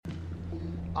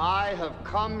I have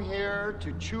come here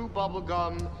to chew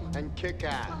bubblegum and kick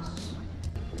ass.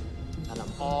 And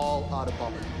I'm all out of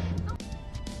bubblegum.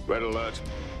 Red alert.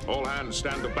 All hands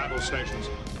stand to battle stations.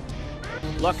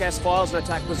 Lock S-files and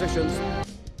attack positions.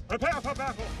 Prepare for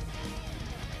battle.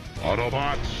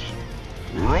 Autobots,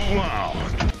 roll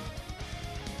out.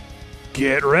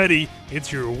 Get ready. It's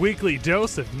your weekly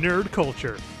dose of nerd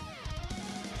culture.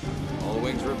 All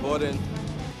wings report in.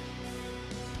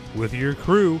 With your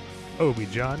crew,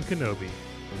 Obi-Wan Kenobi,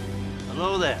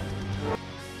 Hello there.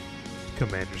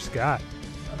 Commander Scott,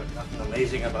 There's nothing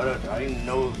amazing about it. I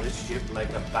know this ship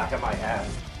like the back of my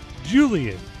hand.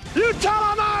 Julian, You tell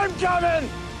them I'm coming!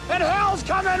 And hell's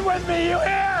coming with me, you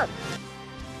hear?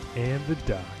 and the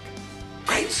Doc.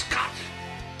 Great Scott!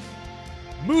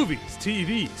 Movies,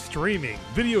 TV, streaming,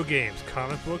 video games,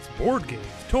 comic books, board games,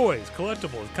 toys,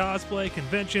 collectibles, cosplay,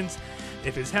 conventions.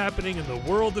 If it's happening in the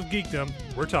world of geekdom,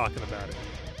 we're talking about it.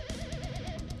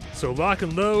 So lock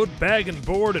and load, bag and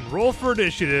board, and roll for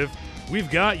initiative.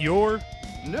 We've got your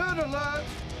Nerd alert!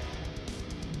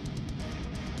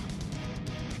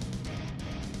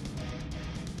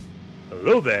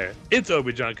 Hello there, it's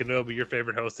Obi-Wan Kenobi, your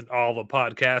favorite host in all the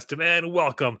podcast, and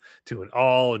welcome to an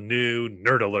all-new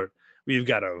Nerd Alert. We've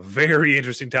got a very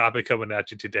interesting topic coming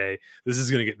at you today. This is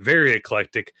going to get very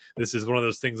eclectic. This is one of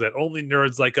those things that only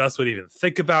nerds like us would even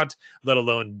think about, let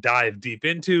alone dive deep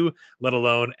into, let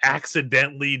alone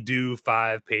accidentally do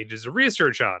 5 pages of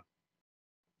research on.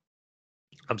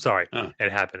 I'm sorry.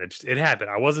 It happened. It happened.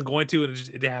 I wasn't going to, and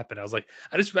it happened. I was like,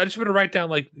 I just want to write down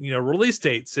release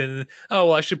dates, and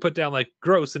I should put down like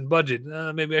gross and budget.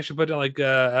 Maybe I should put down like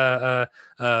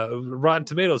Rotten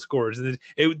Tomato scores. And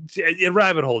it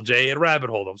rabbit hole, Jay. It rabbit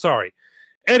hole. I'm sorry.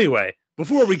 Anyway,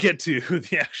 before we get to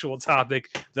the actual topic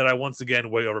that I once again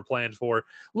way over planned for,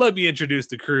 let me introduce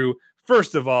the crew.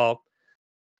 First of all,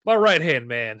 my right hand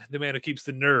man, the man who keeps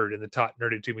the nerd in the Tot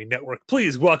Nerdy to Me network.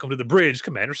 Please welcome to the bridge,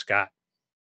 Commander Scott.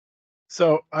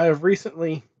 So I have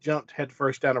recently jumped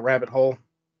headfirst down a rabbit hole.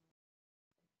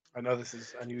 I know this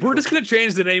is unusual. We're just going to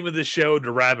change the name of the show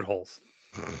to Rabbit Holes.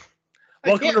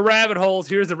 Welcome to Rabbit Holes.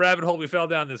 Here's the rabbit hole we fell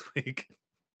down this week.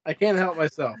 I can't help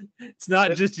myself. It's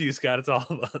not just you, Scott. It's all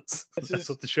of us. That's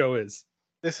what the show is.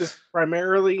 This is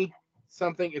primarily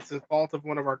something. It's the fault of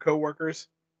one of our coworkers.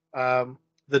 The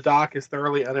doc is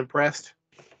thoroughly unimpressed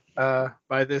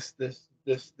by this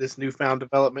newfound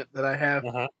development that I have.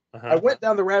 I went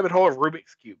down the rabbit hole of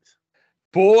Rubik's Cubes.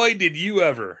 Boy, did you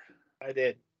ever. I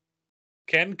did.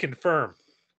 Can confirm.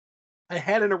 I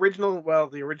had the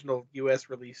original US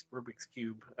released Rubik's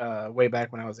Cube way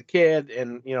back when I was a kid.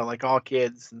 And, like all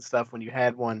kids and stuff, when you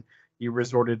had one, you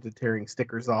resorted to tearing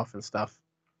stickers off and stuff.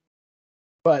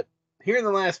 But here in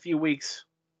the last few weeks,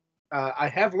 I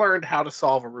have learned how to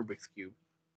solve a Rubik's Cube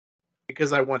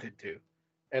because I wanted to.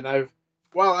 And I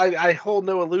hold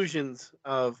no illusions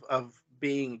of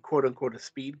being quote unquote a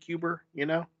speed cuber,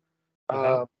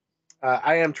 I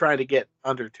am trying to get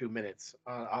under 2 minutes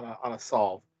on a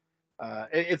solve.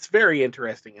 It's very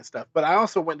interesting and stuff, but I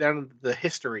also went down into the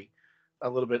history a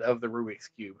little bit of the Rubik's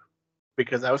Cube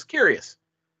because I was curious.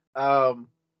 The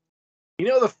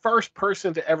first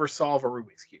person to ever solve a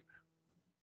Rubik's Cube?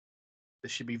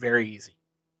 This should be very easy.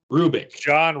 Rubik.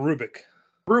 John Rubik.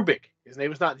 Rubik. His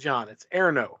name is not John. It's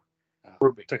Erno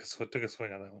Rubik. Took a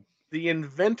swing on that one. The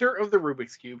inventor of the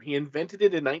Rubik's Cube. He invented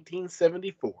it in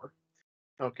 1974.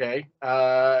 Okay.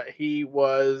 He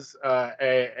was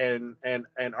an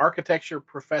architecture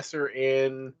professor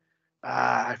in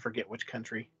I forget which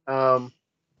country. But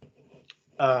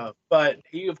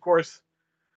he, of course,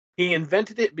 he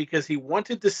invented it because he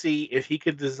wanted to see if he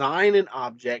could design an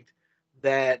object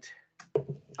that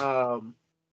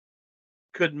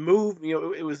could move.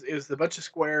 It was a bunch of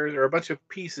squares or a bunch of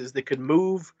pieces that could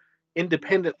move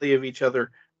independently of each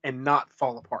other and not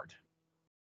fall apart.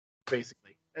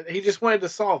 Basically, he just wanted to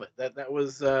solve it. That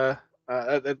was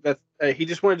he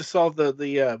just wanted to solve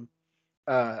the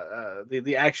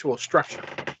actual structure,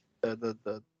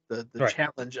 the right.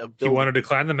 challenge of He building. wanted to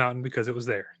climb the mountain because it was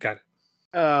there. Got it.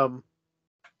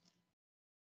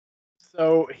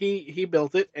 So he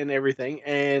built it and everything,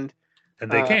 and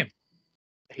they came.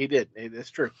 He did.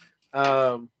 That's true.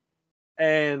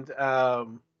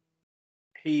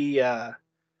 He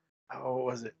what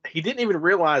was it? He didn't even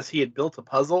realize he had built a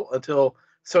puzzle until.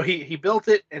 So he built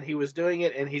it and he was doing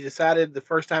it, and he decided the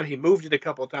first time he moved it a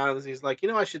couple of times, he's like,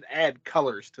 I should add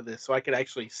colors to this so I could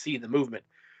actually see the movement.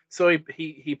 So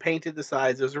he painted the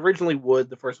sides. It was originally wood.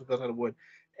 The first one was out of wood,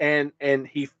 and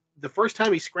the first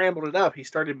time he scrambled it up, he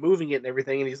started moving it and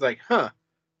everything, and he's like, I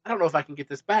don't know if I can get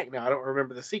this back now. I don't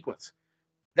remember the sequence.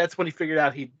 That's when he figured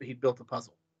out he'd built a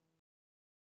puzzle.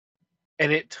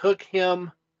 And it took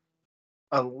him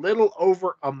a little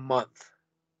over a month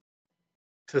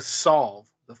to solve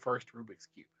the first Rubik's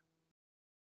Cube.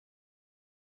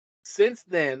 Since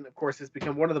then, of course, it's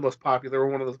become one of the most popular,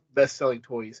 one of the best-selling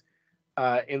toys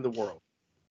in the world.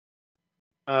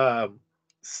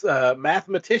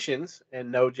 Mathematicians,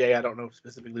 and no, Jay, I don't know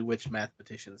specifically which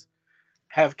mathematicians,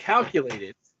 have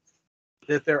calculated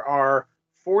that there are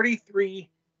 43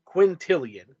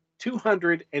 quintillion,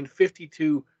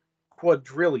 252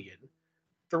 quadrillion,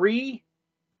 3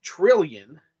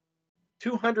 trillion,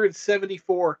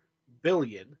 274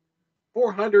 billion,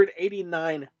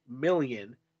 489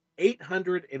 million,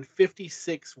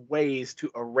 856 ways to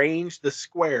arrange the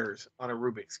squares on a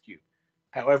Rubik's Cube.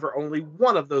 However, only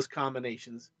one of those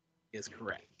combinations is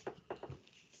correct.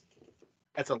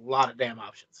 That's a lot of damn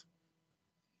options.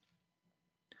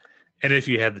 And if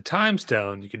you had the time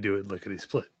stone, you could do it lickety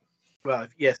split. Well,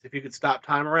 if you could stop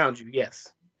time around you,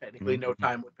 yes. Technically, no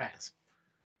time would pass.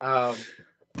 I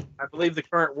believe the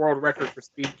current world record for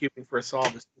speed cubing for a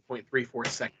solve is 2.34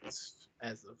 seconds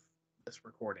as of this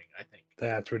recording, I think.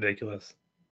 That's ridiculous.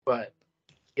 But,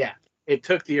 yeah, it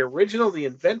took the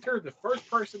inventor, the first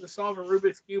person to solve a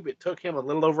Rubik's Cube, it took him a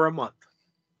little over a month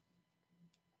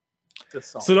to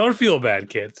solve. So don't feel bad,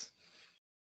 kids.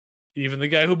 Even the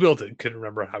guy who built it couldn't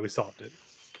remember how he solved it.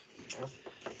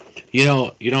 You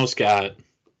know, Scott,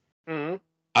 Mm-hmm.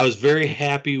 I was very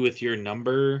happy with your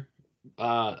number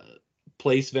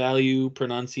place value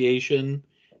pronunciation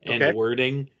and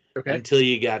wording until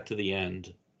you got to the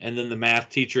end. And then the math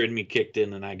teacher in me kicked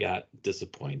in and I got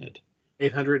disappointed.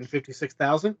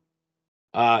 856,000?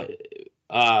 The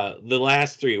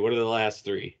last three. What are the last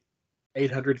three?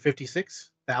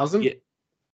 856,000? Yeah,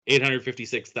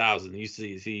 856,000. You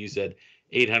said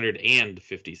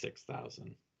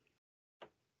 856,000.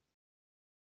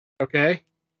 Okay.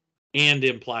 And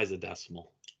implies a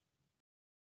decimal.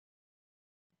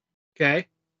 Okay.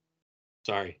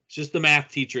 Sorry. It's just the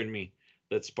math teacher in me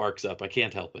that sparks up. I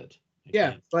can't help it. I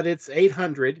can't. But it's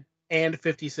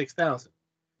 856,000.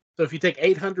 So if you take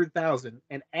 800,000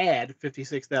 and add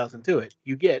 56,000 to it,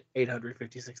 you get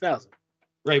 856,000.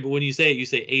 Right, but when you say it, you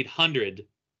say 800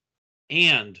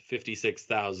 and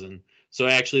 56,000. So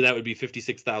actually that would be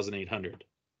 56,800.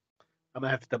 I'm going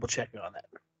to have to double check on that.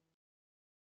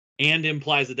 And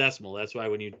implies a decimal. That's why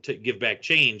when you give back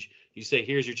change, you say,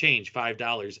 here's your change,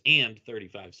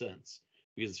 $5.35.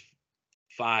 Because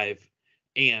 5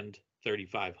 and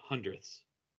 35 hundredths.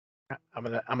 I'm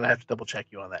gonna have to double check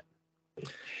you on that.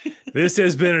 This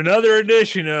has been another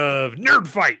edition of Nerd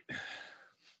Fight.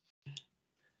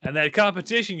 And that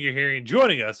competition you're hearing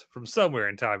joining us from somewhere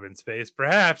in time and space,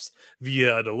 perhaps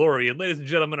via a DeLorean. Ladies and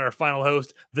gentlemen, our final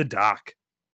host, the Doc.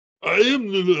 I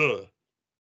am the law.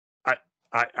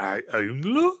 I am the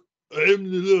law. I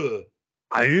am the law.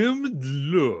 I am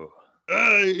the law.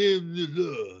 I am the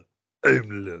law. I am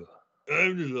the law.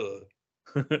 I'm the law.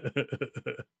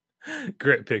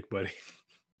 Great pick, buddy.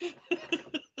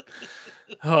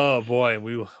 Oh boy,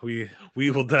 we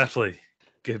will definitely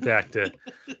get back to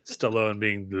Stallone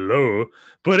being low.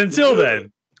 But until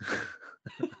then,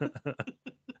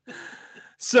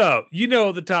 so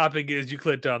the topic is you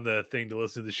clicked on the thing to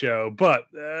listen to the show, but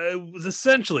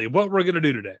essentially what we're gonna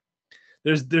do today.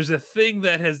 There's a thing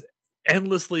that has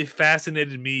endlessly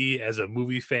fascinated me as a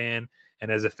movie fan and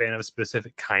as a fan of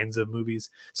specific kinds of movies.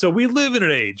 So we live in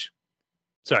a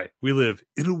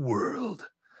world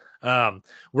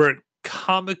where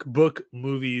comic book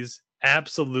movies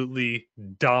absolutely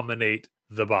dominate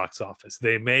the box office.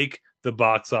 They make the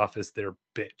box office their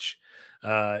bitch.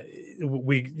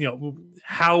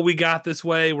 How we got this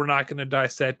way, we're not going to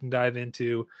dissect and dive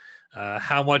into.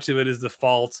 How much of it is the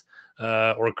fault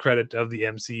or credit of the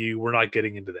MCU, we're not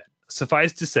getting into that.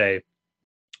 Suffice to say,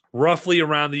 roughly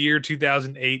around the year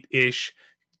 2008-ish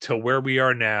to where we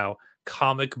are now,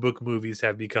 comic book movies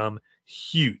have become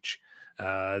huge.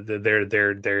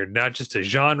 They're not just a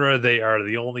genre; they are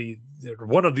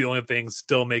one of the only things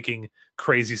still making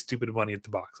crazy, stupid money at the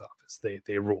box office.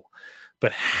 They rule.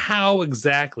 But how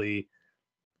exactly?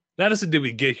 Not as did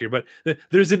we get here, but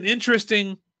there's an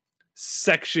interesting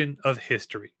section of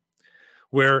history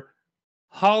where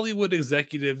Hollywood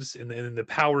executives and the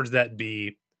powers that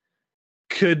be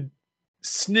could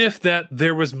sniff that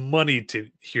there was money to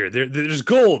here. There's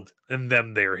gold in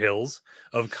them there hills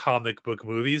of comic book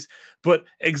movies, but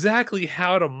exactly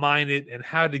how to mine it and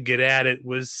how to get at it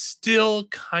was still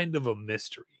kind of a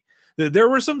mystery. There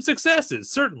were some successes,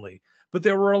 certainly, but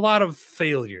there were a lot of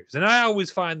failures. And I always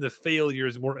find the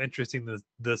failures more interesting than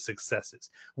the successes.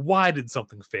 Why did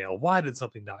something fail? Why did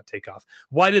something not take off?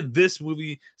 Why did this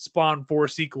movie spawn 4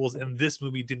 sequels and this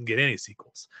movie didn't get any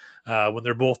sequels when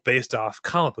they're both based off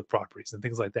comic book properties and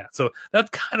things like that? So that's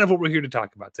kind of what we're here to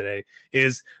talk about today,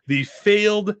 is the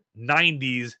failed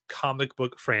 90s comic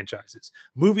book franchises.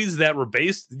 Movies that were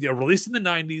released in the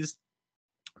 90s,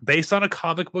 based on a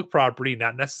comic book property,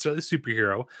 not necessarily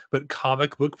superhero, but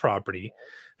comic book property,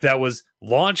 that was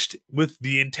launched with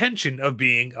the intention of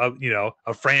being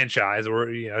a franchise, or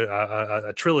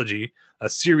a trilogy, a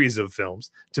series of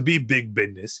films, to be big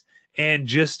business, and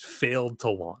just failed to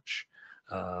launch.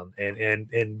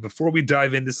 And before we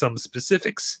dive into some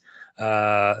specifics,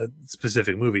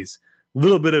 specific movies, a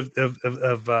little bit of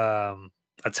a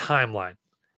timeline.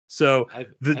 So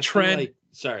the trend.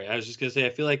 Sorry, I was just gonna say, I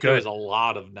feel like there was a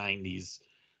lot of 90s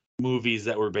movies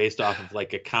that were based off of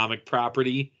like a comic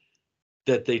property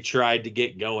that they tried to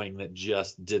get going that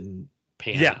just didn't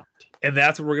pan out. And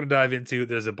that's what we're gonna dive into.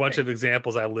 There's a bunch of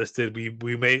examples I listed.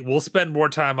 We'll spend more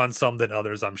time on some than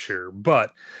others, I'm sure.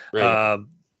 But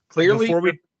clearly,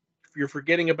 you're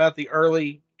forgetting about the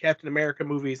early Captain America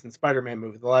movies and Spider-Man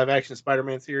movies, the live-action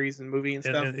Spider-Man series and movie and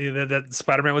stuff. And that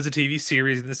Spider-Man was a TV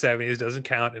series in the 70s, doesn't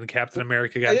count, and Captain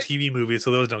America got TV movies,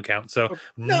 so those don't count. So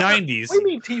 90s. What do you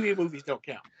mean TV movies don't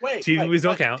count? TV movies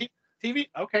don't count. TV?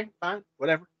 Okay, fine,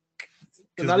 whatever.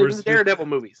 Not even the Daredevil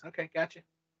movies. Okay, gotcha.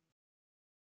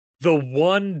 The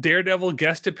one Daredevil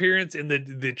guest appearance in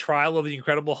the trial of the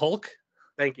Incredible Hulk.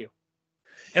 Thank you.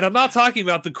 And I'm not talking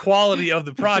about the quality of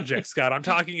the project, Scott. I'm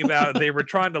talking about they were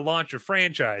trying to launch a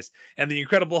franchise, and the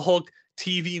Incredible Hulk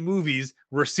TV movies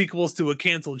were sequels to a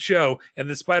canceled show, and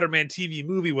the Spider-Man TV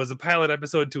movie was a pilot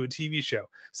episode to a TV show.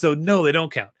 So no, they don't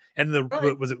count. And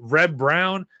was it Reb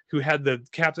Brown who had the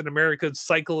Captain America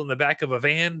cycle in the back of a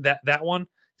van? That one?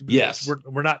 Yes.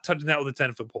 We're not touching that with a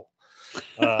 10-foot pole.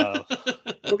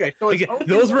 Okay, so again,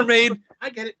 those were made. I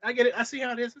get it. I see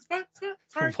how it is. It's fine.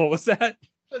 Sorry. What was that?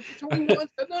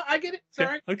 No, I get it.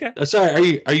 Sorry. Okay.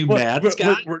 Sorry. Are you mad,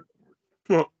 Scott?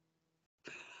 Yeah,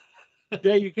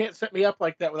 you can't set me up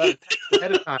like that without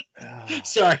ahead of time.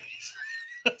 Sorry.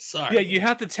 Yeah, you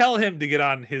have to tell him to get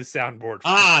on his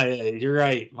soundboard. You're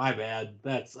right. My bad.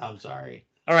 I'm sorry.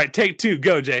 All right, take 2.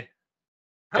 Go, Jay.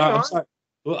 I'm sorry.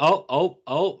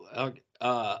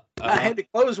 I had to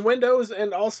close Windows,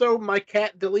 and also my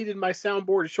cat deleted my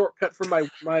soundboard shortcut from my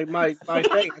thing.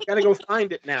 I gotta go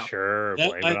find it now. Sure,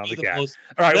 blame it on the cat. All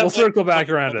right, we'll circle back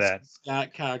around to that.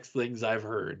 Scott Cox things I've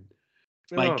heard.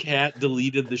 My cat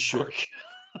deleted the shortcut.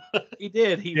 He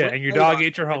did. And your dog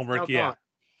ate your homework. Yeah, gone.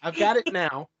 I've got it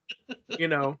now.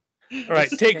 All right,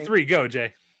 take 3. Go,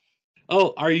 Jay.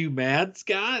 Oh, are you mad,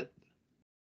 Scott?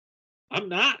 I'm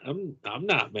not. I'm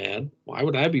not mad. Why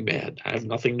would I be mad? I have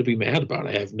nothing to be mad about.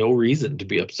 I have no reason to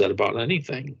be upset about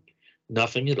anything.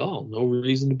 Nothing at all. No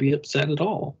reason to be upset at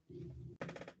all.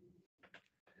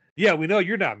 Yeah, we know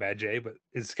you're not mad, Jay, but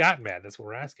is Scott mad? That's what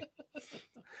we're asking.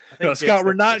 No, Scott,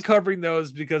 we're not covering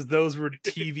those because those were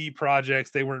TV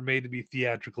projects. They weren't made to be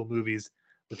theatrical movies.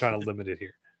 We're trying to limit it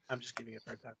here. I'm just giving it a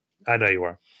hard time. I know you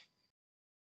are.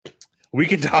 We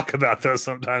can talk about those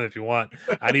sometime if you want.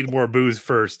 I need more booze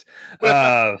first.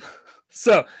 So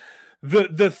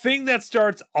the thing that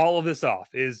starts all of this off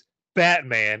is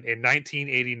Batman in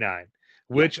 1989,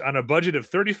 which on a budget of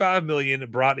 $35 million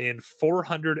brought in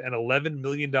 $411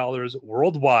 million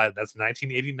worldwide. That's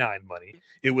 1989 money.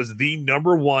 It was the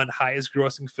number 1 highest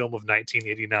grossing film of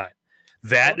 1989.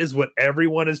 That is what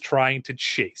everyone is trying to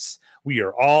chase. We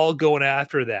are all going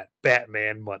after that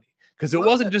Batman money. Because it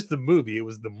wasn't just the movie; it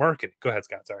was the marketing. Go ahead,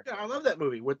 Scott. Sorry. Yeah, I love that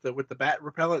movie with the bat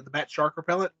repellent, the bat shark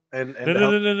repellent, and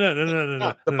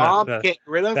no. The bomb you can't get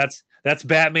rid of. That's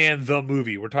Batman the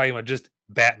movie. We're talking about just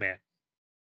Batman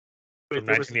from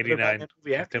 1989.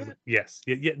 Yes,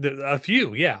 yeah, a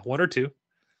few, 1 or 2.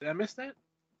 Did I miss that?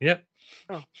 Yep.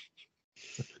 Oh.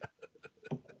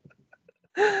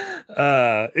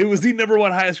 It was the number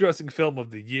 1 highest grossing film of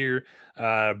the year.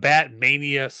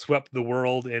 Batmania swept the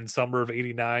world in summer of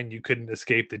 '89. You couldn't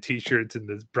escape the T-shirts and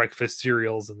the breakfast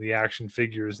cereals and the action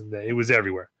figures, and it was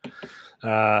everywhere.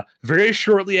 Very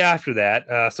shortly after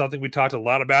that, something we talked a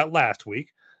lot about last week,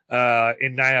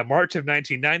 in March of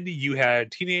 1990, you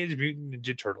had Teenage Mutant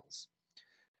Ninja Turtles,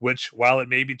 which, while it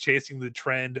may be chasing the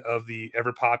trend of the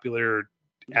ever-popular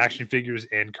action figures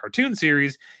and cartoon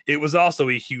series, it was also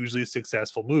a hugely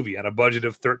successful movie. On a budget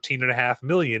of $13.5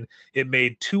 million, it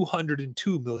made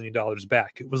 $202 million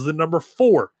back. It was the number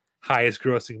 4 highest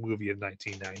grossing movie of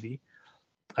 1990.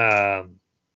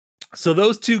 So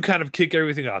those two kind of kick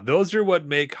everything off. Those are what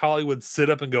make Hollywood sit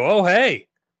up and go, oh, hey,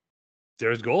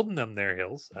 there's gold in them there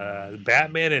hills.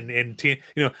 Batman and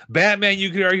Batman, you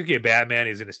could argue, okay, Batman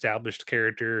is an established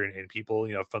character and people,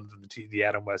 from the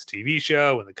Adam West TV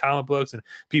show and the comic books, and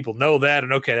people know that,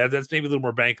 and okay, that's maybe a little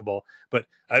more bankable. But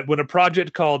when a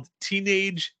project called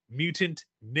Teenage Mutant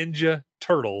Ninja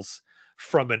Turtles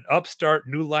from an upstart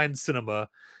New Line Cinema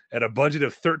at a budget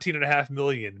of $13.5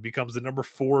 million becomes the number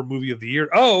 4 movie of the year,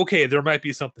 oh, okay, there might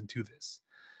be something to this.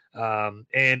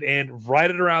 And right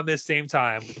at around this same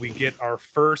time, we get our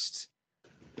first,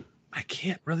 I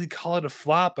can't really call it a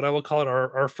flop, but I will call it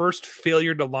our first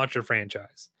failure to launch a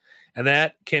franchise. And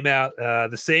that came out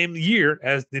the same year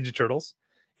as Ninja Turtles.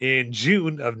 In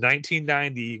June of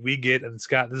 1990, we get, and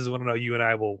Scott, this is one I know you and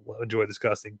I will enjoy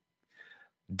discussing,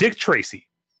 Dick Tracy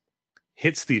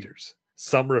hits theaters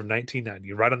summer of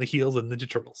 1990, right on the heels of Ninja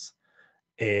Turtles.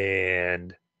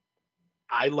 And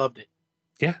I loved it.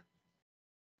 Yeah.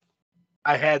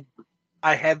 I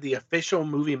had the official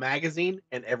movie magazine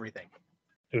and everything.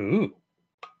 Ooh.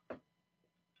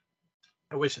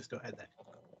 I wish I still had that.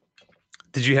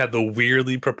 Did you have the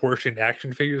weirdly proportioned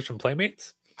action figures from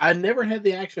Playmates? I never had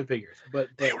the action figures, but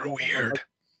they were weird.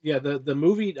 Yeah, the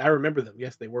movie, I remember them.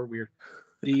 Yes, they were weird.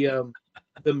 The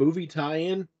movie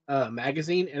tie-in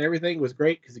magazine and everything was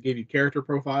great because it gave you character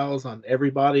profiles on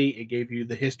everybody. It gave you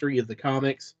the history of the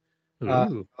comics.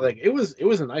 It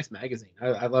was a nice magazine.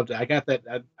 I loved it. I got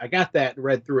that and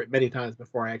read through it many times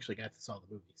before I actually got to saw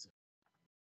the movies.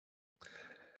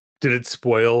 Did it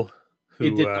spoil who?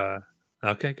 It did not.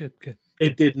 Okay, good.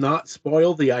 It did not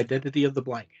spoil the identity of the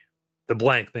blank. The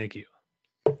blank, thank you.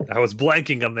 I was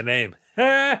blanking on the name.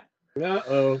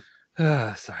 Uh-oh.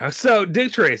 Sorry. So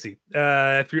Dick Tracy.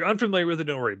 If you're unfamiliar with it,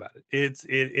 don't worry about it.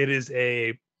 It is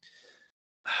a.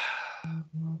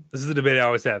 This is a debate I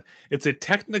always have. It's a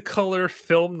Technicolor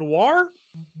film noir.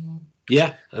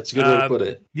 Yeah, that's a good way to put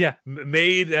it. Yeah,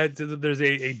 made. There's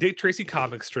a Dick Tracy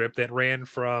comic strip that ran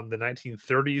from the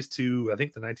 1930s to I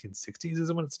think the 1960s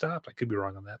is when it stopped. I could be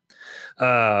wrong on that.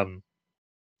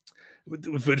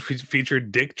 Which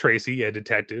featured Dick Tracy, a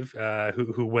detective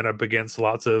who went up against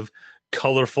lots of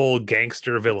colorful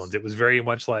gangster villains. It was very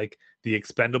much like the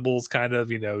Expendables kind of,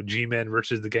 G-Men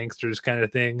versus the gangsters kind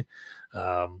of thing.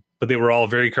 But they were all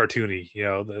very cartoony,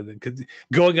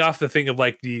 going off the thing of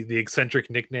like the eccentric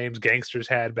nicknames gangsters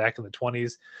had back in the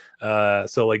 20s.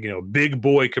 So like, Big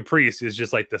Boy Caprice is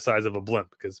just like the size of a blimp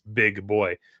because Big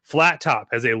Boy. Flat Top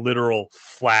has a literal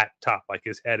flat top. Like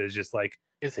his head is just like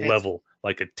level,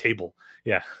 like a table.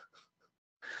 Yeah.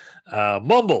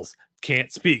 Mumbles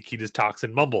can't speak. He just talks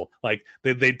and mumble. Like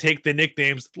they take the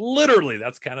nicknames literally.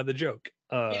 That's kind of the joke.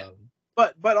 Yeah.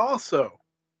 But also,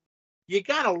 you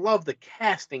gotta love the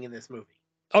casting in this movie.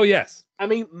 Oh yes. I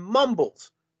mean,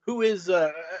 Mumbles, who is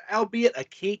albeit a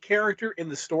key character in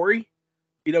the story,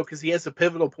 because he has a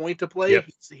pivotal point to play. Yep.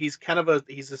 He's kind of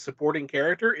he's a supporting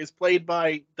character. Is played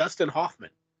by Dustin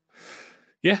Hoffman.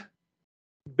 Yeah.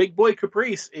 Big Boy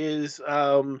Caprice is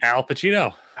Al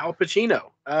Pacino.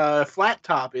 Flat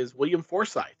Top is William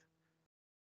Forsythe.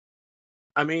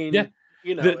 I mean, yeah.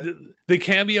 The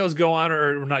cameos go on,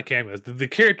 or not cameos, the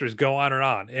characters go on and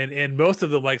on. And most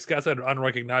of them, like Scott said, are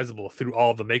unrecognizable through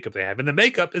all the makeup they have. And the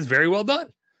makeup is very well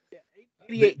done.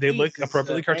 Yeah, they look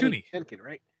appropriately cartoony. Tenkin,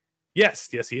 right? Yes,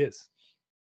 he is.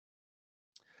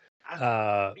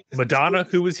 Madonna,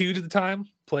 who was huge at the time,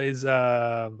 plays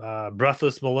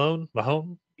Breathless Mahone.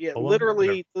 Yeah, Malone?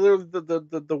 Literally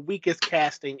the weakest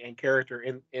casting and character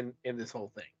in this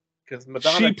whole thing. Because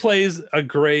Madonna, she plays a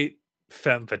great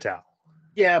femme fatale.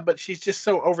 Yeah, but she's just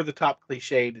so over the top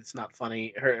cliched. It's not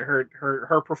funny.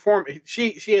 Her performance.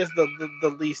 She has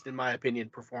the least, in my opinion,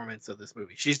 performance of this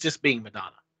movie. She's just being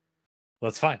Madonna. Well,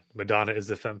 that's fine. Madonna is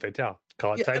the femme fatale.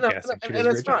 Call it typecasting. And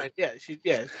that's fine.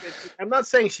 Yeah, I'm not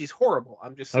saying she's horrible.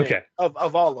 I'm just saying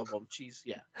of all of them, she's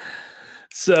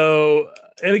So,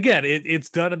 and again, it's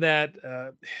done in that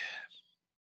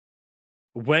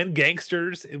when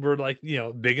gangsters were like,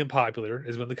 big and popular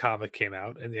is when the comic came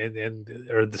out and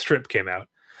or the strip came out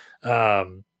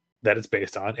that it's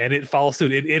based on, and it follows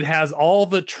suit. It has all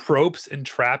the tropes and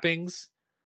trappings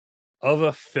of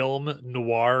a film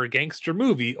noir gangster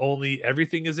movie, only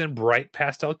everything is in bright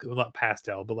pastel, well, not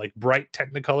pastel, but like bright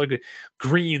Technicolor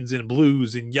greens and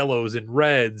blues and yellows and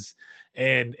reds.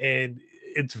 And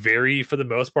it's very, for the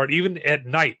most part, even at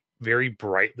night, very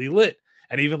brightly lit.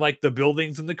 And even like the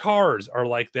buildings and the cars are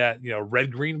like that,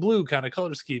 red, green, blue kind of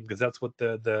color scheme, because that's what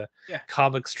the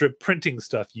comic strip printing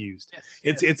stuff used.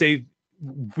 Yes, it's a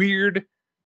weird,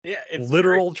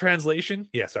 literal translation.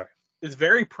 Yeah, sorry. It's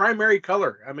very primary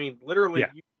color. I mean, literally,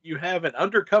 you have an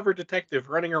undercover detective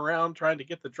running around trying to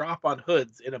get the drop on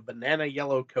hoods in a banana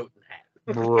yellow coat and hat.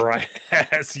 Right,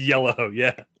 it's yellow.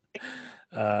 Yeah.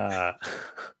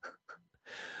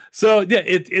 So yeah,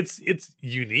 it's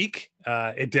unique.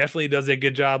 It definitely does a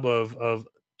good job of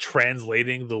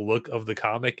translating the look of the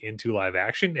comic into live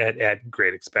action at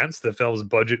great expense. The film's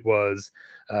budget was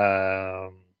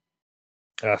 $47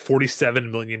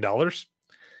 million,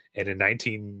 and in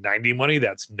 1990 money,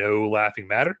 that's no laughing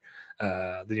matter.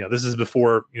 This is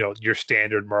before your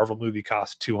standard Marvel movie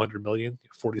cost 200 million.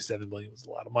 47 million was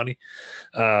a lot of money.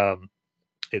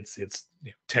 It's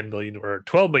 10 million or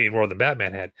 12 million more than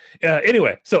Batman had.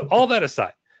 Anyway, so all that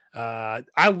aside,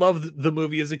 I loved the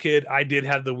movie as a kid. I did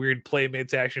have the weird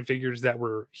Playmates action figures that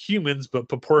were humans but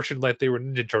proportioned like they were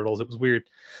Ninja Turtles. It was weird.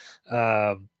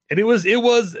 And it was,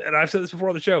 and I've said this before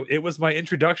on the show, it was my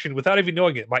introduction, without even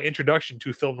knowing it, my introduction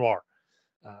to film noir.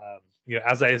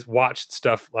 As I watched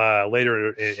stuff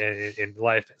later in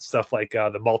life, stuff like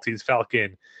the Maltese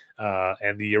Falcon,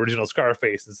 and the original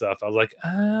Scarface and stuff, I was like,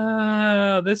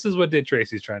 this is what Dick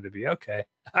Tracy's trying to be. Okay,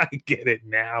 I get it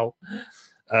now.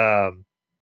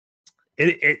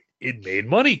 It made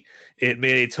money. It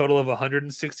made a total of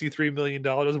 $163 million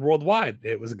worldwide.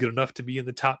 It was good enough to be in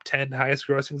the top 10 highest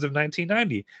grossings of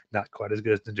 1990. Not quite as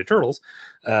good as Ninja Turtles.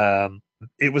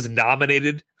 It was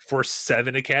nominated for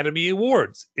 7 Academy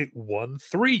Awards. It won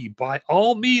 3. By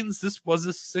all means, this was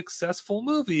a successful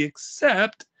movie,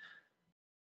 except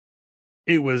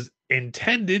it was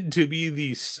intended to be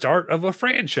the start of a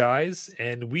franchise,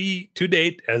 and we, to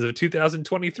date, as of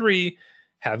 2023,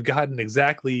 have gotten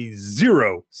exactly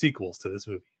 0 sequels to this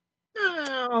movie.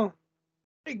 Oh,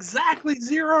 exactly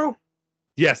 0?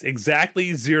 Yes,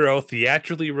 exactly 0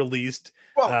 theatrically released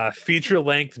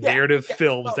feature-length narrative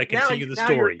films that continue the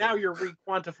story. Now you're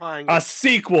re-quantifying a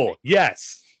sequel,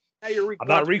 yes. I'm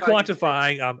not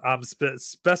re-quantifying. I'm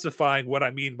specifying what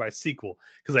I mean by sequel,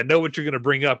 because I know what you're going to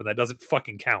bring up, and that doesn't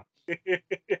fucking count.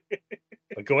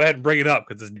 But go ahead and bring it up,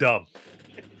 because it's dumb.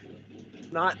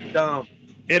 Not dumb.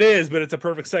 It is, but it's a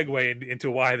perfect segue into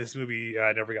why this movie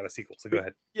never got a sequel. So go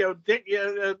ahead.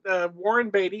 Warren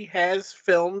Beatty has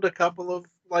filmed a couple of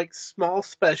small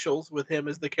specials with him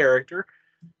as the character,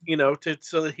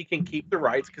 so that he can keep the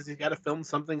rights, because he's got to film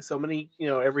something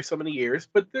every so many years.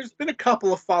 But there's been a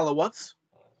couple of follow-ups.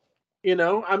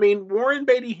 Warren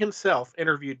Beatty himself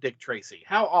interviewed Dick Tracy.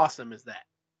 How awesome is that?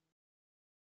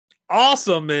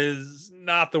 Awesome is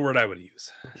not the word I would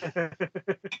use.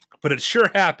 But it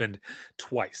sure happened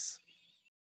twice.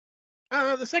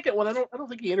 The second one, I don't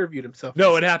think he interviewed himself.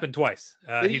 No, it happened twice.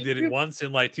 He did it once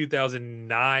in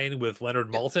 2009 with Leonard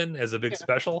Maltin as a big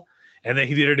special, and then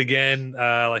he did it again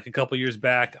a couple years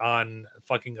back on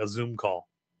fucking a Zoom call.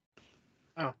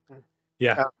 Oh,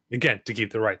 yeah. Again, to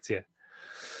keep the rights. Yeah.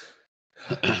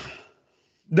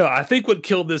 No, I think what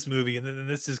killed this movie, and then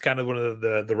this is kind of one of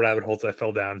the rabbit holes I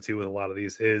fell down to with a lot of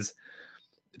these, is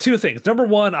 2 things. Number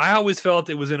one, I always felt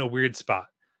it was in a weird spot,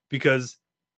 because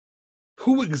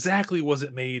who exactly was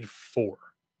it made for?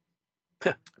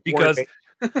 Because,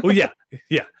 well, yeah.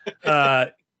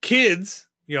 Kids,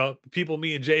 people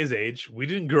me and Jay's age, we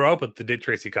didn't grow up with the Dick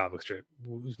Tracy comic strip.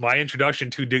 My introduction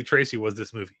to Dick Tracy was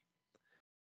this movie.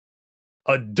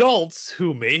 Adults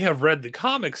who may have read the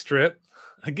comic strip,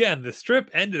 again, the strip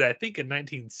ended, I think, in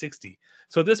 1960.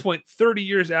 So at this point, 30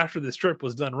 years after the strip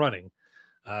was done running,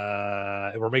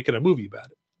 and we're making a movie about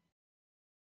it.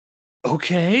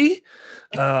 Okay.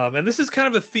 And this is kind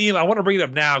of a theme. I want to bring it up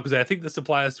now because I think this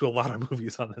applies to a lot of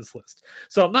movies on this list.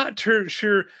 So I'm not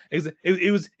sure.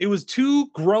 It was too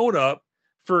grown up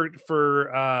for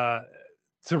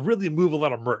to really move a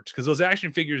lot of merch, because those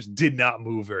action figures did not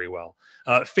move very well.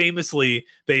 Famously,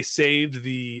 they saved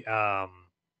the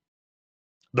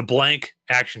blank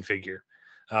action figure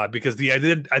because the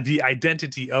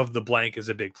identity of the blank is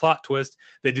a big plot twist.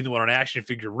 They didn't want an action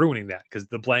figure ruining that, because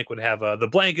the blank would have the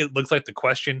blank. It looks like the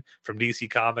Question from DC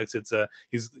Comics.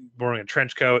 He's wearing a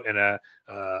trench coat and a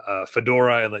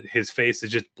fedora, and his face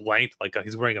is just blanked,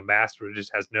 he's wearing a mask where it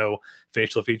just has no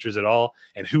facial features at all.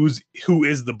 And who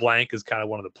is the blank is kind of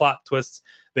one of the plot twists.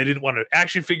 They didn't want an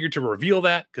action figure to reveal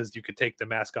that, because you could take the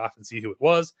mask off and see who it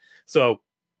was. So,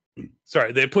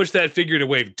 they pushed that figure to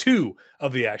wave 2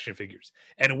 of the action figures.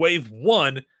 And wave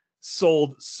 1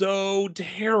 sold so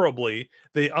terribly,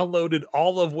 they unloaded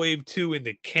all of wave 2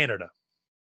 into Canada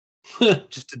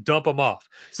just to dump them off.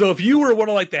 So if you were one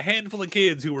of the handful of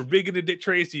kids who were big into Dick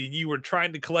Tracy and you were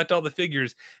trying to collect all the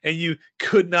figures and you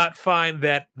could not find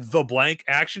the blank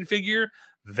action figure,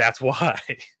 that's why.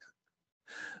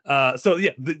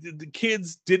 The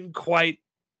kids didn't quite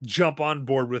jump on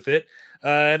board with it,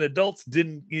 and adults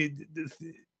didn't.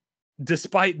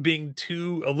 despite being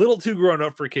a little too grown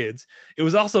up for kids, it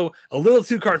was also a little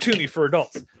too cartoony for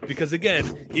adults. Because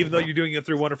again, even though you're doing it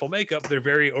through wonderful makeup, they're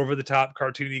very over the top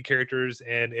cartoony characters,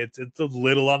 and it's a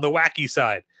little on the wacky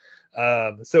side.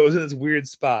 So it was in this weird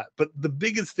spot. But the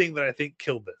biggest thing that I think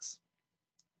killed this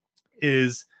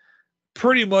is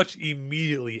pretty much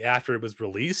immediately after it was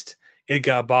released, it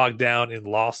got bogged down in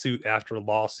lawsuit after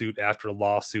lawsuit after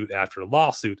lawsuit after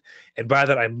lawsuit. And by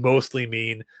that, I mostly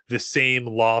mean the same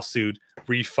lawsuit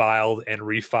refiled and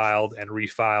refiled and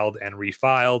refiled and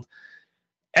refiled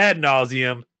ad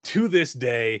nauseum to this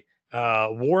day.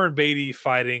 Warren Beatty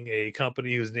fighting a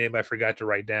company whose name I forgot to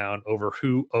write down over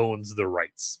who owns the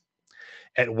rights.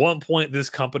 At one point, this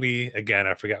company, again,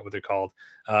 I forgot what they're called,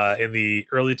 in the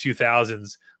early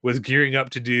 2000s, was gearing up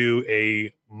to do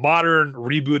a modern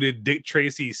rebooted Dick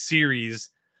Tracy series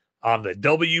on the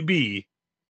WB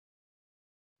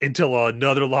until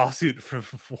another lawsuit from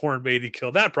Warren Beatty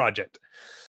killed that project.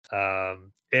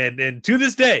 And to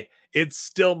this day, it's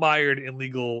still mired in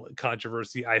legal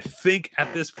controversy. I think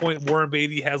at this point, Warren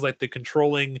Beatty has like the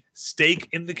controlling stake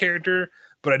in the character,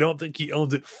 but I don't think he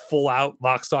owns it full out,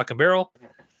 lock, stock, and barrel.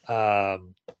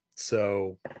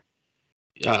 So,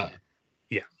 yeah.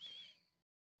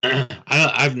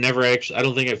 I've never actually. I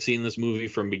don't think I've seen this movie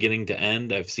from beginning to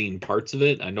end. I've seen parts of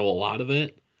it. I know a lot of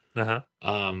it. But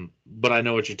I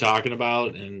know what you're talking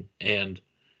about, and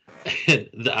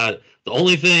the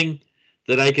only thing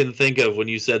that I can think of when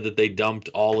you said that they dumped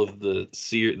all of the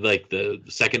the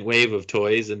second wave of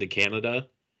toys into Canada,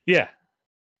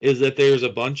 is that there's a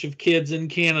bunch of kids in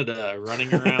Canada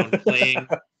running around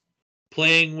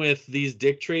playing with these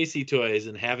Dick Tracy toys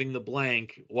and having the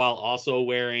blank while also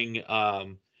wearing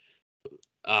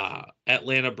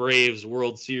Atlanta Braves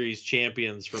World Series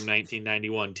champions from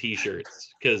 1991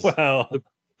 t-shirts, because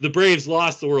the Braves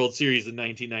lost the World Series in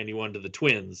 1991 to the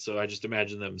Twins, so I just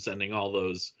imagine them sending all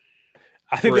those.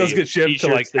 I think those get shipped to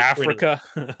like Africa,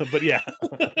 but yeah,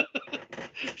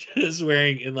 just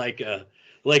wearing in like a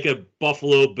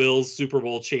Buffalo Bills Super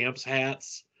Bowl champs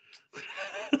hats.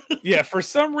 Yeah, for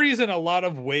some reason, a lot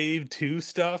of Wave 2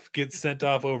 stuff gets sent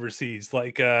off overseas.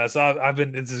 Like, so I've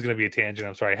been. This is going to be a tangent.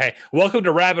 I'm sorry. Hey, welcome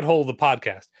to Rabbit Hole, the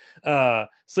podcast.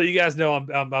 So you guys know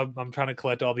I'm trying to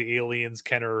collect all the Aliens,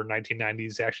 Kenner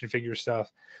 1990s action figure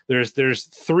stuff. There's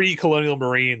 3 Colonial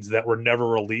Marines that were never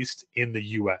released in the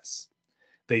U.S.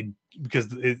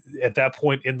 Because at that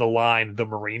point in the line, the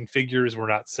Marine figures were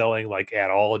not selling like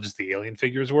at all. Just the Alien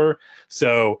figures were.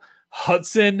 So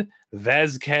Hudson,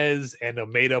 Vasquez, and a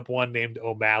made-up one named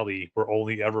O'Malley were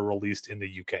only ever released in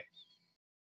the UK.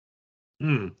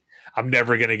 I'm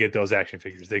never going to get those action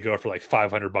figures. They go for like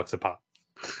 $500 a pop.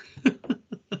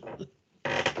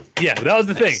 Yeah, that was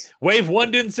the thing. Wave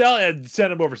 1 didn't sell and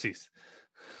sent them overseas.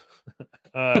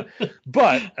 So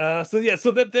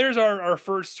that there's our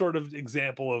first sort of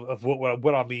example of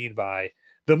what I mean by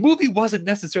the movie wasn't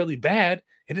necessarily bad,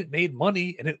 and it made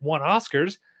money and it won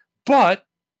Oscars, but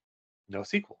no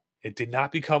sequel. It did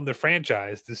not become the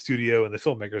franchise the studio and the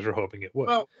filmmakers were hoping it would.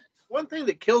 Well, one thing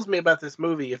that kills me about this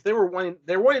movie, if they're wanting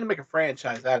to make a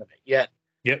franchise out of it, yet,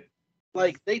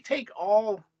 like they take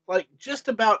all, like just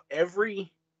about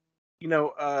every,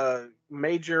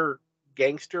 major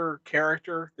gangster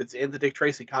character that's in the Dick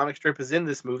Tracy comic strip is in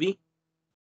this movie,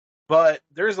 but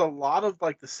there's a lot of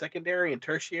like the secondary and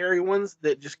tertiary ones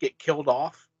that just get killed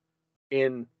off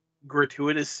in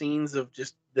gratuitous scenes of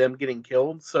just them getting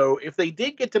killed. So if they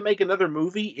did get to make another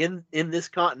movie in this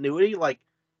continuity, like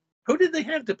who did they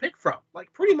have to pick from?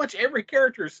 Like pretty much every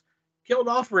character's killed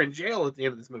off or in jail at the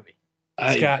end of this movie.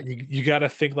 Scott, you got to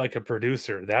think like a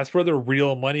producer. That's where the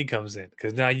real money comes in,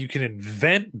 because now you can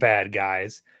invent bad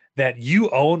guys that you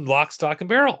own lock, stock, and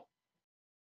barrel.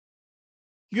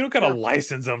 You don't got to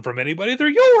license them from anybody. They're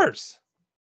yours.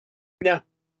 Yeah.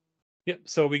 Yep.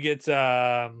 So we get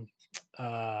Bucktooth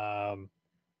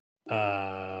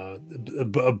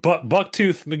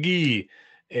McGee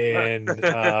and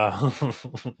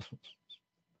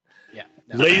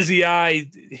Lazy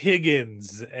Eye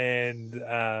Higgins and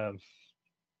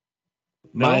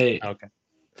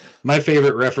my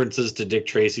favorite references to Dick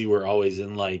Tracy were always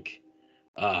in like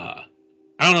I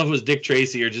don't know if it was Dick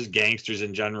Tracy or just gangsters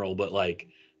in general, but like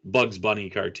Bugs Bunny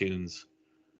cartoons.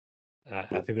 I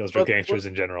think those were gangsters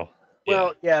in general.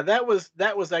 Well, yeah, that was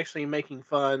actually making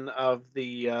fun of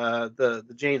the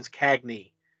James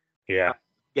Cagney,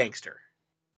 gangster.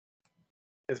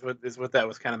 Is what that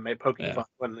was kind of poking fun.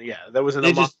 When, that was an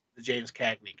homage to the James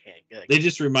Cagney. They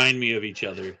just remind me of each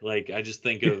other. Like I just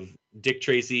think of Dick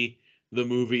Tracy, the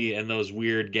movie, and those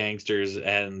weird gangsters,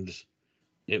 and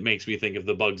it makes me think of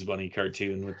the Bugs Bunny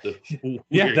cartoon with the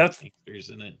weird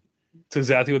gangsters in it. It's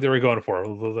exactly what they were going for.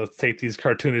 Let's take these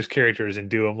cartoonish characters and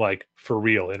do them like for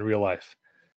real in real life.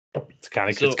 It's kind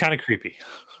of creepy.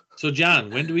 So, John,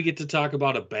 when do we get to talk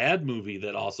about a bad movie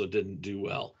that also didn't do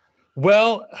well?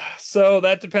 Well, so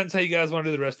that depends how you guys want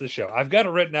to do the rest of the show. I've got it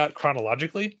written out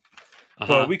chronologically,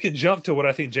 but we can jump to what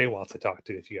I think Jay wants to talk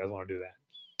to if you guys want to do that.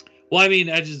 Well, I mean,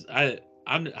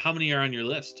 I'm how many are on your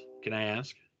list? Can I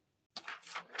ask?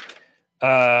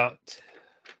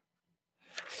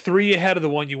 3 ahead of the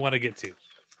one you want to get to.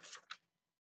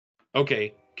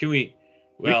 Okay, can we?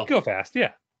 Well, we can go fast.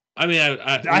 Yeah. I mean,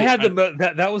 I had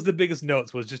that was the biggest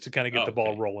notes, was just to kind of get the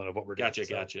ball rolling of what we're doing.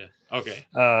 Gotcha. Okay.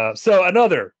 So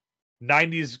another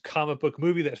 90s comic book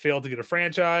movie that failed to get a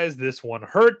franchise. This one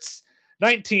hurts.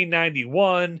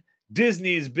 1991,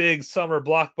 Disney's big summer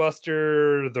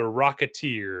blockbuster, The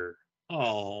Rocketeer.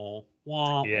 Oh,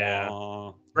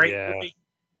 yeah. Great movie.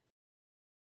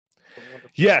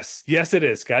 Yes, it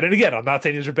is, Scott. And again, I'm not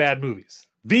saying these are bad movies.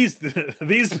 These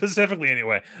specifically,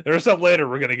 anyway. There are some later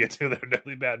we're going to get to that are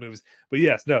definitely bad movies. But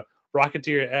yes, no,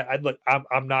 Rocketeer.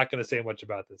 I'm not going to say much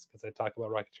about this because I talk about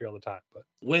Rocketeer all the time. But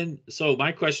so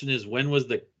my question is, when was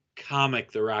the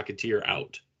comic The Rocketeer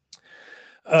out?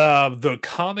 The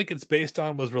comic it's based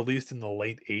on was released in the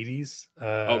late 80s.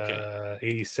 Okay.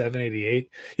 87, 88.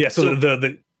 Yeah. So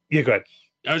the yeah. Go ahead.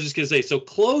 I was just going to say, so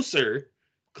closer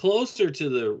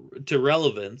to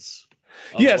relevance.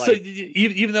 Yeah, so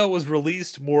even though it was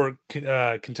released more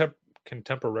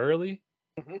contemporarily,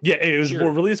 yeah, it was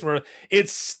more released more.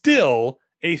 It's still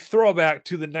a throwback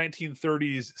to the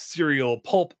 1930s serial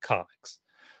pulp comics.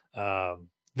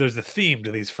 There's a theme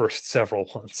to these first several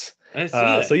ones. I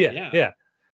see so yeah.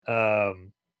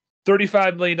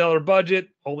 $35 million budget,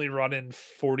 only run in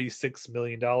 $46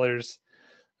 million.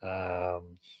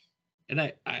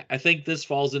 And I think this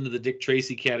falls into the Dick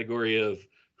Tracy category of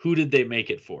who did they make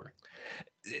it for?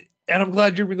 And I'm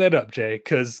glad you bring that up, Jay,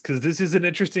 because this is an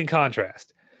interesting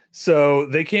contrast. So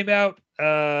they came out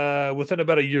within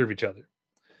about a year of each other.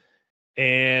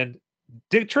 And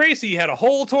Dick Tracy had a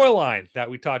whole toy line that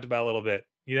we talked about a little bit,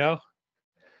 you know?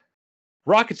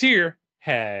 Rocketeer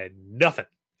had nothing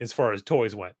as far as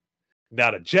toys went.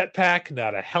 Not a jetpack,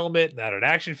 not a helmet, not an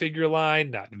action figure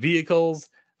line, not vehicles,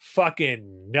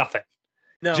 fucking nothing.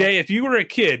 No. Jay, if you were a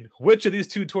kid, which of these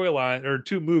two toy line or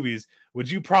two movies would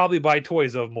you probably buy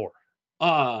toys of more?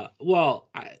 Well,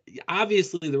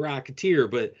 obviously the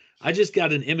Rocketeer, but I just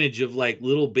got an image of like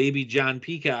little baby John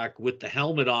Peacock with the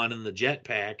helmet on and the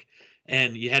jetpack,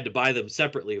 and you had to buy them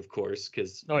separately, of course,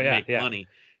 because make money.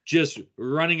 Just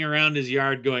running around his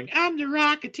yard going, "I'm the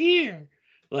Rocketeer."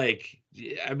 Like,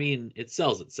 I mean, it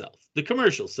sells itself. The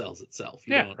commercial sells itself.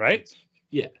 Right?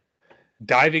 Yeah.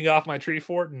 Diving off my tree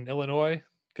fort in Illinois.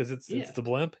 Because it's the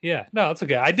blimp. Yeah, no, it's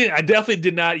okay. I definitely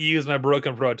did not use my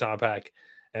broken proton pack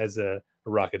as a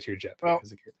Rocketeer jetpack. Well,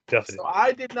 definitely. So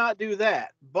I did not do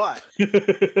that, but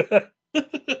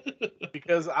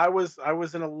because I was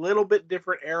in a little bit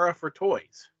different era for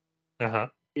toys.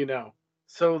 You know,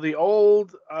 so the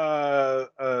old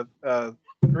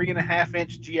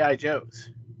 3.5-inch GI Joes.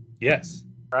 Yes.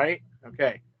 Right.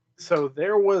 Okay. So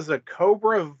there was a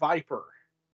Cobra Viper.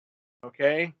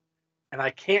 Okay. And I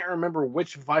can't remember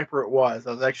which Viper it was.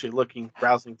 I was actually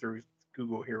browsing through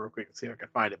Google here real quick to see if I can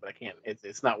find it, but I can't.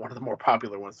 It's not one of the more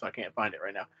popular ones, so I can't find it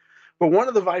right now. But one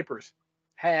of the Vipers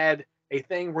had a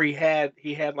thing where he had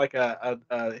like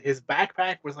his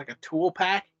backpack was like a tool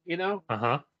pack, you know?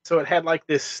 So it had like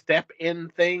this step-in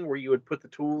thing where you would put the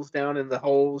tools down in the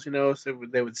holes, you know, so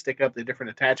they would stick up the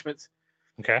different attachments.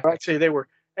 Okay. Well, actually, they were.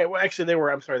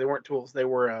 I'm sorry, they weren't tools. They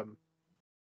were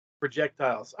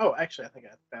projectiles. Oh, actually, I think I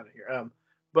found it here.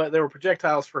 But there were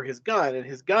projectiles for his gun, and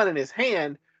his gun in his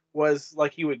hand was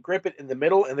like he would grip it in the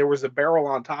middle, and there was a barrel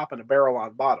on top and a barrel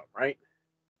on bottom, right?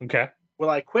 Okay.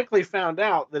 Well, I quickly found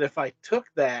out that if I took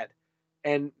that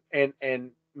and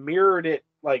mirrored it,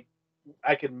 like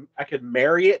I could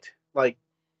marry it, like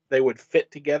they would fit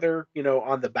together, you know,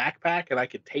 on the backpack, and I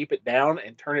could tape it down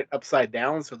and turn it upside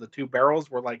down so the two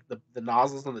barrels were like the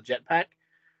nozzles on the jetpack.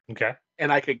 Okay.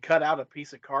 And I could cut out a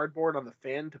piece of cardboard on the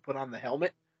fin to put on the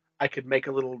helmet. I could make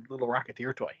a little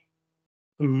Rocketeer toy.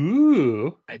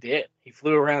 Ooh. I did. He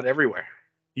flew around everywhere.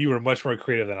 You were much more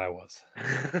creative than I was.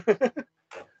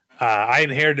 I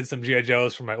inherited some G.I.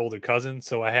 Joes from my older cousin,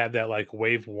 so I had that like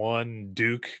Wave 1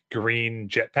 Duke green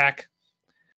jetpack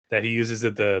that he uses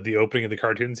at the opening of the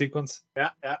cartoon sequence. Yeah.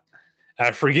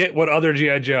 I forget what other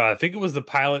G.I. Joe. I think it was the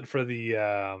pilot for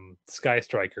the Sky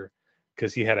Striker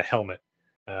because he had a helmet.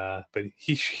 But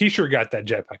he sure got that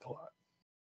jetpack a lot.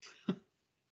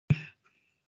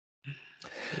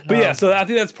 But yeah, so I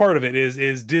think that's part of it.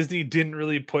 Is Disney didn't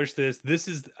really push this.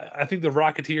 I think the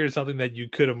Rocketeer is something that you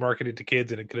could have marketed to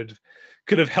kids, and it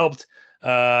could have helped.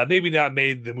 Maybe not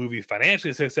made the movie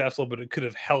financially successful, but it could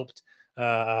have helped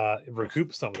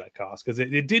recoup some of that cost, because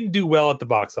it didn't do well at the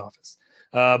box office.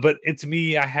 But it's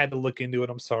me. I had to look into it.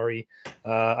 I'm sorry.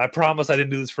 I promise I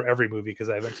didn't do this for every movie, because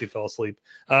I eventually fell asleep.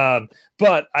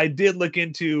 But I did look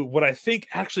into what I think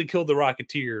actually killed the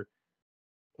Rocketeer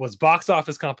was box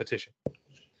office competition.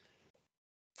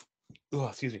 Oh,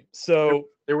 excuse me. So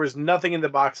there was nothing in the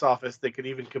box office that could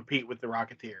even compete with the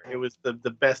Rocketeer. It was the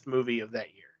best movie of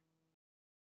that year.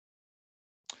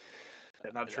 Is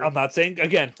that not true? I'm not saying,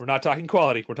 again, we're not talking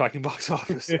quality. We're talking box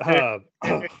office. Go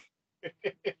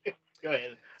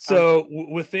ahead. So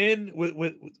within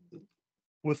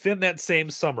that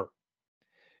same summer,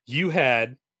 you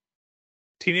had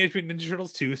Teenage Mutant Ninja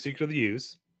Turtles 2: Secret of the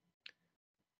Ooze,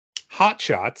 Hot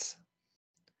Shots,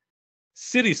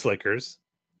 City Slickers,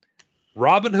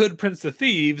 Robin Hood, Prince of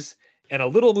Thieves, and a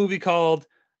little movie called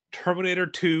Terminator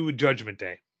 2: Judgment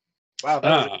Day. Wow,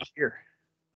 that was a good year.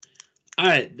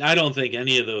 I don't think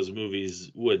any of those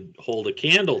movies would hold a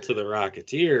candle to the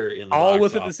Rocketeer in the all box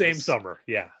within office. the same summer.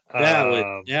 Yeah, that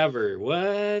would never.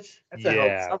 What? That's a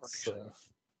hell of a summer.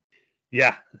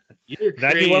 Yeah, you're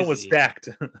crazy. 91 was stacked.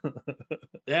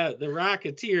 The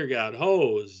Rocketeer got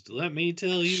hosed. Let me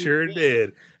tell you. Sure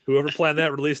did. Whoever planned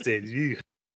that release date, you.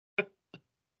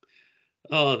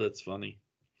 Oh, that's funny.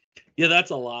 Yeah, that's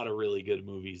a lot of really good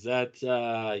movies. That's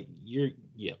yeah.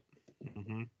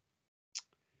 Mm-hmm.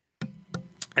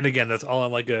 And again, that's all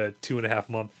in like a 2.5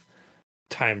 month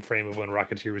time frame of when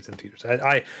Rocketeer was in theaters.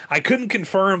 I couldn't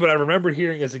confirm, but I remember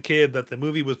hearing as a kid that the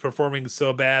movie was performing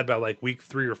so bad by like week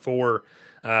 3 or 4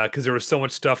 because there was so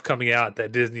much stuff coming out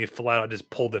that Disney flat out just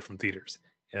pulled it from theaters.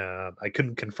 I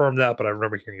couldn't confirm that, but I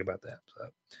remember hearing about that. So,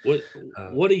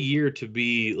 what a year to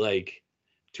be like,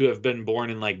 to have been born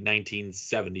in like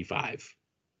 1975.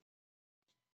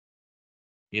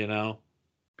 You know,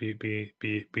 be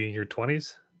in your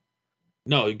 20s.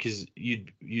 No, because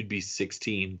you'd be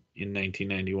 16 in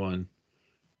 1991.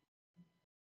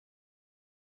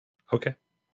 Okay.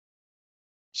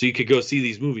 So you could go see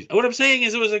these movies. What I'm saying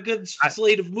is, it was a good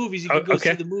slate of movies. You could go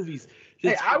see the movies.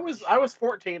 Hey, I was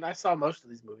 14. I saw most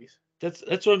of these movies. That's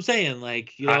what I'm saying.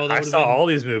 Like, you know, I saw all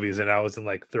these movies, and I was in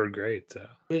like 3rd grade. So,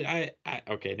 but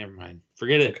okay, never mind.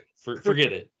 Forget it.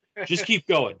 Forget it. Just keep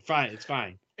going. Fine, it's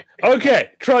fine. Okay,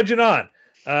 trudging on.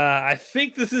 I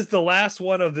think this is the last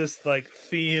one of this like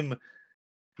theme.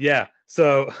 Yeah.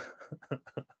 So,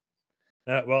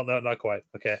 well, no, not quite.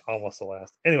 Okay, almost the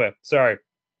last. Anyway, sorry.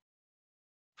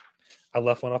 I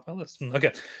left one off my list.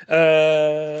 Okay.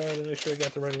 Make sure I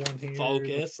got the right one here.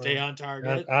 Focus. Stay on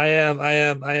target. I am.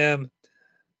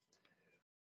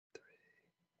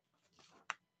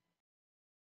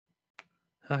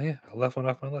 Oh yeah, I left one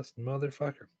off my list,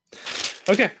 motherfucker.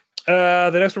 Okay.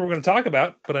 The next one we're going to talk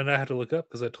about, but I now have to look up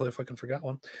because I totally fucking forgot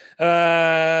one.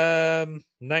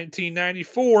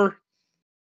 1994,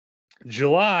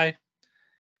 July,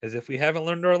 as if we haven't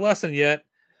learned our lesson yet.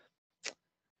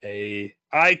 A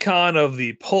icon of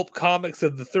the pulp comics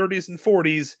of the 30s and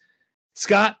 40s.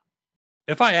 Scott,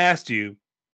 if I asked you,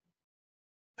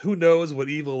 who knows what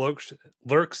evil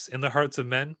lurks in the hearts of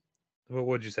men, what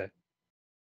would you say?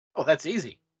 Oh, that's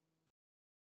easy.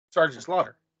 Sergeant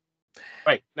Slaughter.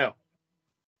 Wait, no.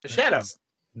 The Shadow.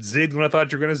 Zigged when I thought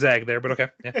you were going to zag there, but okay.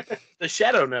 Yeah. The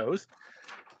Shadow knows.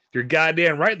 You're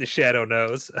goddamn right, the Shadow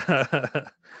knows.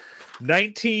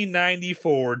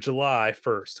 1994, July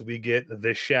 1st, we get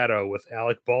The Shadow with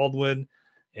Alec Baldwin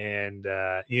and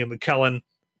Ian McKellen.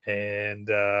 And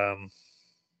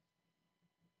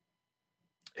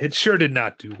it sure did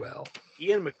not do well.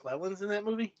 Ian McKellen's in that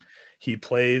movie? He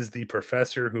plays the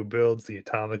professor who builds the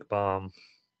atomic bomb.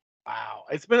 Wow,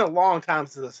 it's been a long time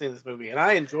since I've seen this movie, and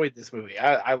I enjoyed this movie.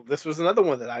 This was another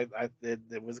one that I did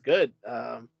that was good.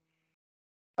 But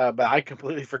I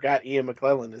completely forgot Ian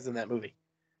McKellen is in that movie.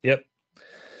 Yep,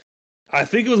 I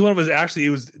think it was one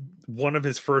of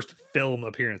his first film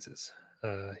appearances.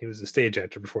 He was a stage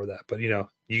actor before that, but you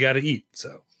got to eat.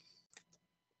 So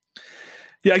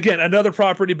yeah, again, another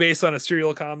property based on a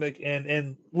serial comic,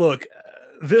 and look,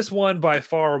 this one by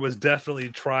far was definitely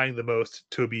trying the most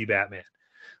to be Batman.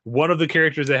 One of the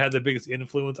characters that had the biggest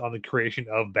influence on the creation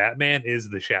of Batman is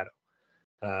the Shadow.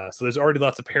 So there's already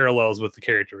lots of parallels with the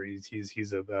character.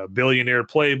 He's a billionaire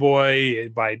playboy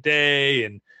by day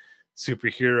and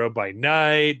superhero by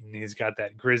night, and he's got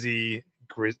that griddled.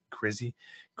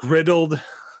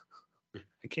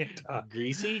 I can't talk.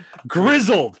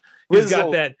 Grizzled. He's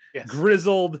got that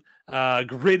grizzled,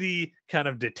 gritty kind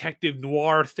of detective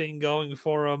noir thing going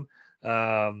for him.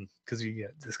 because he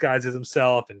disguises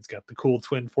himself, and it's got the cool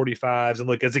twin 45s. And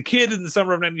look, as a kid in the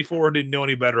summer of '94, didn't know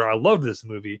any better. I loved this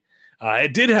movie.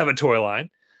 It did have a toy line.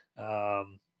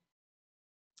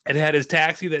 It had his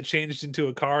taxi that changed into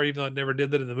a car, even though it never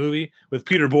did that in the movie, with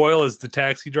Peter Boyle as the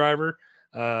taxi driver.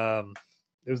 It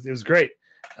was great.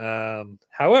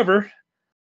 However,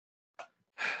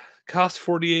 cost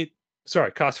 $40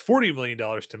 million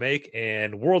to make,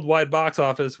 and worldwide box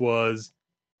office was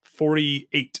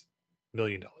 $48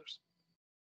 million.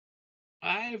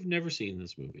 I've never seen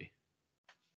this movie.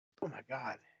 Oh my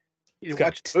god! You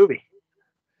watch the movie.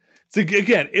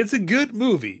 It's a good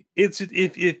movie. It's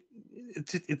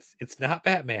not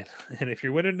Batman, and if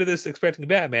you went into this expecting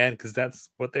Batman, because that's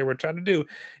what they were trying to do,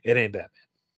 it ain't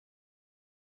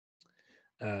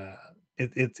Batman.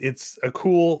 It's a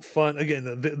cool, fun.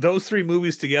 Again, those three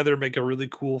movies together make a really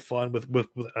cool, fun with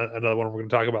another one we're going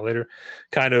to talk about later.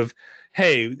 Kind of,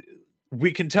 hey,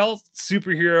 we can tell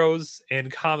superheroes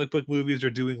and comic book movies are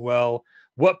doing well.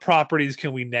 What properties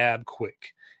can we nab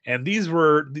quick? And these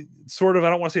were sort of, I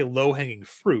don't want to say low hanging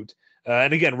fruit.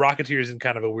 And again, Rocketeer is in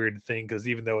kind of a weird thing because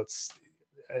even though it's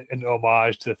an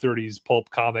homage to 30s pulp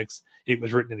comics, it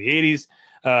was written in the 80s.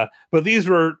 But these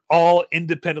were all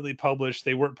independently published.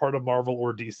 They weren't part of Marvel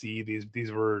or DC.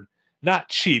 These were not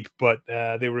cheap, but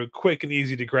they were quick and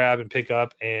easy to grab and pick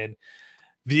up. And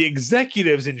the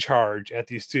executives in charge at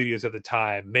these studios at the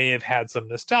time may have had some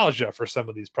nostalgia for some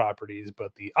of these properties,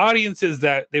 but the audiences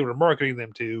that they were marketing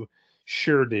them to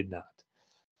sure did not.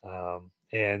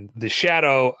 And The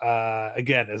Shadow,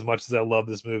 again, as much as I love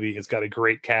this movie, it's got a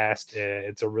great cast.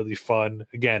 It's a really fun,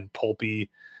 again,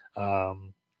 pulpy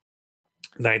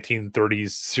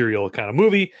 1930s serial kind of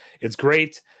movie. It's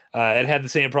great. It had the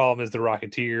same problem as The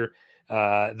Rocketeer.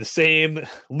 The same,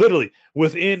 literally,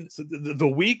 within the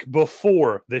week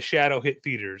before The Shadow hit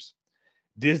theaters,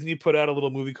 Disney put out a little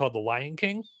movie called The Lion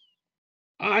King.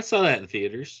 Oh, I saw that in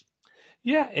theaters.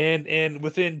 Yeah, and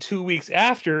within 2 weeks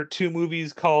after, two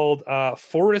movies called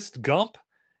Forrest Gump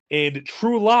and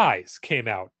True Lies came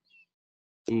out.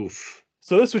 Oof.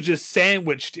 So this was just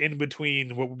sandwiched in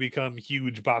between what would become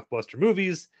huge blockbuster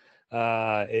movies.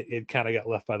 It kind of got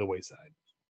left by the wayside.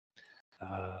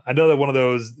 I know that one of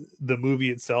those, the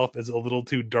movie itself is a little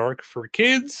too dark for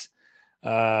kids,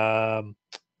 but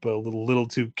a little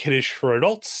too kiddish for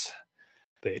adults.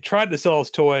 They tried to sell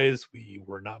us toys. We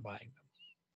were not buying them.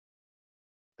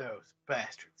 Those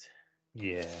bastards.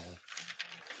 Yeah.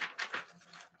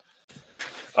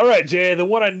 All right, Jay, the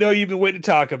one I know you've been waiting to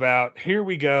talk about. Here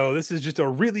we go. This is just a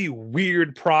really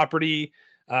weird property,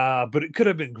 but it could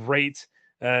have been great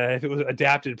if it was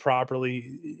adapted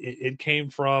properly. It came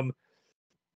from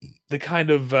the kind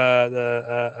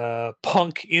of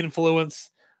punk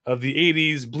influence of the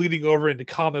 80s bleeding over into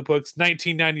comic books.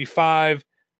 1995,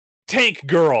 Tank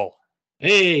Girl.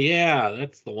 Hey, yeah,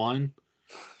 that's the one.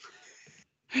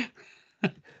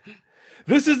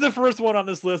 This is the first one on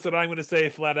this list that I'm going to say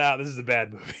flat out, this is a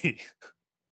bad movie.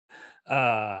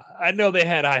 I know they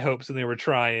had high hopes and they were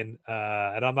trying,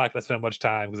 and I'm not going to spend much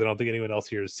time because I don't think anyone else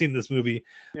here has seen this movie,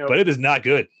 but it is not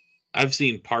good. I've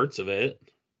seen parts of it.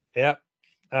 Yep.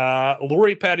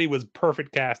 Lori Petty was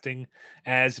perfect casting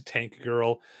as Tank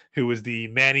Girl, who was the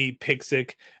Manny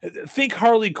Pixic. Think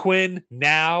Harley Quinn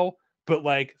now, but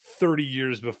like 30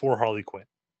 years before Harley Quinn.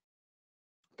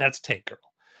 That's Tank Girl.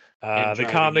 The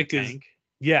comic is,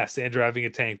 yes, and driving a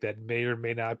tank that may or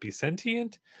may not be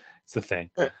sentient. It's the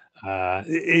thing.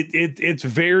 It's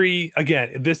very,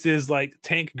 again, this is like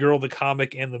Tank Girl, the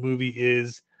comic, and the movie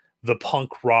is the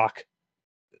punk rock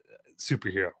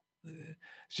superhero.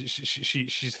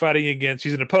 She's fighting against,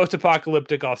 she's in a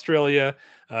post-apocalyptic Australia,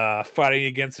 fighting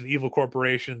against an evil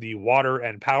corporation, the Water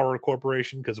and Power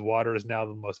Corporation, because water is now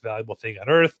the most valuable thing on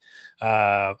Earth.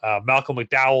 Malcolm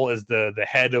McDowell is the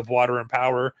head of Water and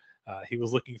Power. He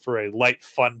was looking for a light,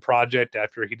 fun project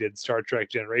after he did Star Trek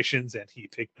Generations, and he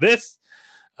picked this.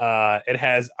 It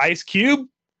has Ice Cube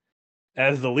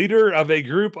as the leader of a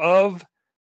group of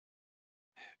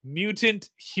mutant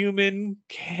human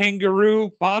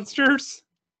kangaroo monsters.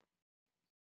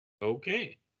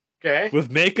 Okay.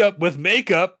 With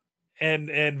makeup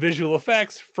and visual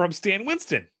effects from Stan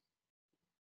Winston.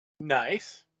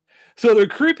 Nice. So they're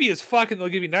creepy as fuck and they'll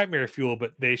give you nightmare fuel,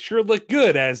 but they sure look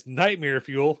good as nightmare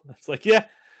fuel. It's like, yeah.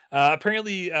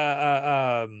 Apparently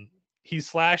he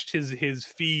slashed his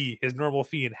normal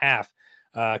fee in half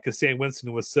because Stan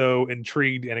Winston was so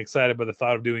intrigued and excited by the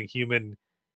thought of doing human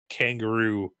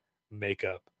kangaroo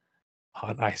makeup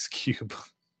on Ice Cube.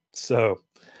 So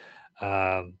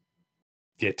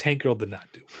yeah, Tank Girl did not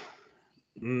do.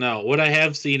 No, what I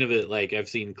have seen of it, like I've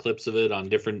seen clips of it on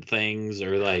different things,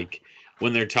 or like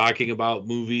when they're talking about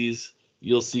movies,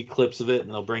 you'll see clips of it and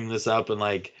they'll bring this up and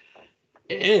like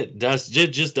it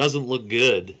just doesn't look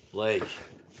good. Like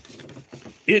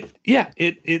it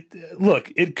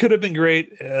look, it could have been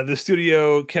great. The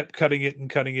studio kept cutting it,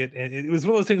 and it was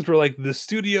one of those things where like the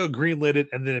studio greenlit it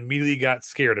and then immediately got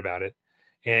scared about it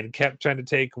and kept trying to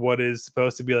take what is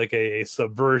supposed to be like a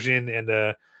subversion and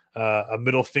a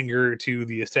middle finger to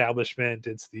the establishment.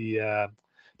 It's the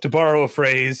to borrow a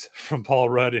phrase from Paul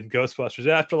Rudd in Ghostbusters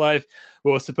Afterlife,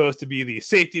 what was supposed to be the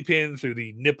safety pin through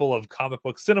the nipple of comic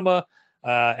book cinema,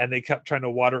 and they kept trying to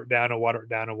water it down.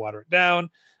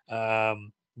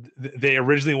 They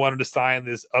originally wanted to sign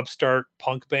this upstart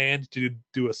punk band to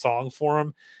do a song for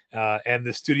them, and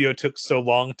the studio took so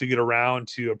long to get around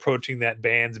to approaching that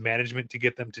band's management to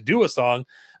get them to do a song,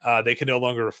 they could no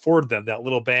longer afford them. That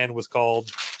little band was called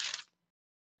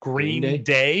Green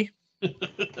Day.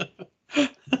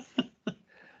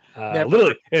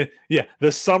 Literally, yeah,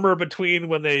 the summer between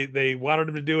when they wanted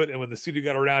him to do it and when the studio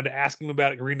got around to asking him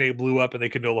about it, Green Day blew up and they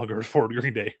could no longer afford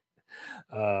Green Day.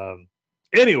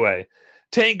 Anyway,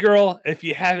 Tank Girl, if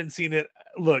you haven't seen it,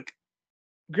 look,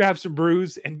 grab some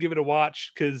brews and give it a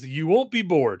watch because you won't be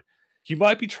bored. You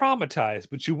might be traumatized,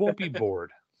 but you won't be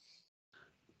bored.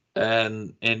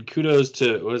 And kudos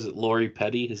to, was it Lori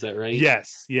Petty? Is that right?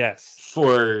 Yes.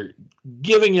 For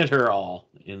giving it her all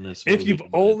in this movie. If you've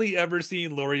only ever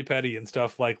seen Lori Petty and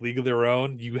stuff like League of Their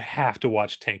Own, you have to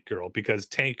watch Tank Girl because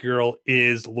Tank Girl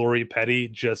is Lori Petty,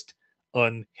 just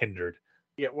unhindered.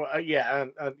 Yeah, well,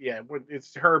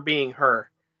 it's her being her.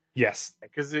 Yes,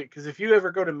 because if you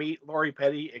ever go to meet Lori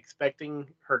Petty expecting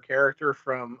her character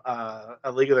from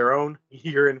A League of Their Own,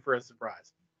 you're in for a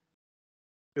surprise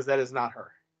because that is not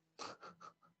her.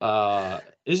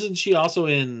 Isn't she also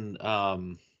in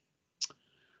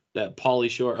that Pauly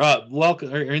Shore?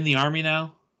 Welcome, or in the Army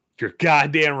now? You're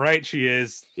goddamn right, she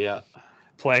is. Yeah,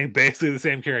 playing basically the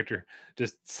same character,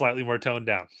 just slightly more toned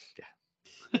down. Yeah.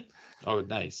 Oh,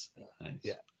 nice.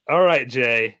 Yeah. All right,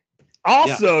 Jay.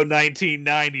 Also,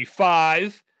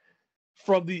 1995,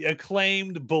 from the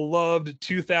acclaimed, beloved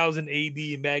 2000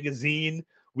 AD magazine,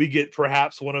 we get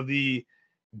perhaps one of the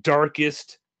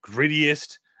darkest,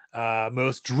 grittiest,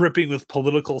 most dripping with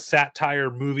political satire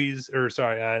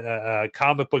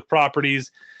comic book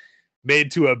properties made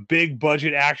to a big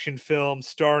budget action film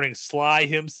starring Sly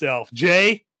himself.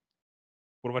 Jay,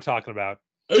 what am I talking about?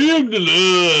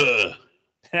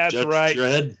 That's Judge right.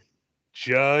 Dredd.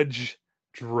 Judge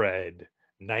Dredd,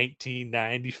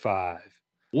 1995.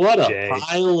 What a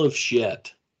pile of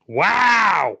shit.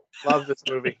 Wow. Love this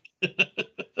movie.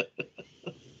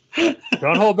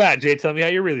 Don't hold back, Jay. Tell me how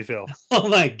you really feel. Oh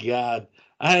my God.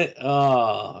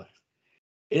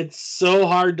 It's so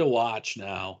hard to watch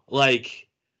now. Like,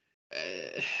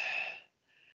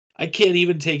 I can't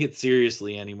even take it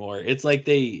seriously anymore. It's like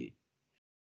they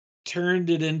turned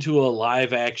it into a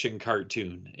live action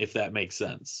cartoon, if that makes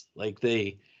sense. Like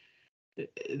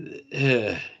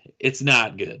it's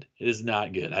not good. It is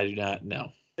not good. I do not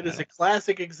know. It is a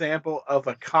classic example of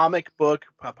a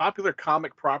popular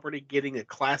comic property getting a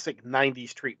classic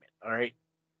 90s treatment. All right.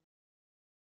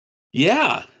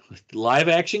 Yeah. Live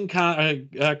action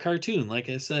cartoon, like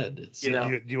I said. It's,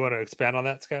 do you want to expand on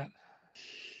that, Scott?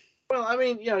 Well, I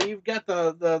mean, you've got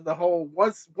the whole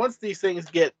once these things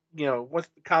get, once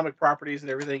the comic properties and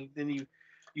everything, then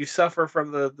you suffer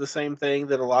from the same thing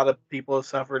that a lot of people have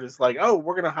suffered. It's like, oh,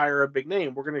 we're gonna hire a big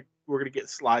name. We're gonna get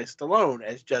Sly Stallone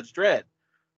as Judge Dredd.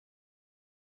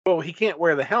 Well, he can't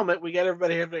wear the helmet.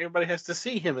 Everybody has to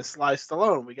see him as Sly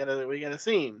Stallone. We gotta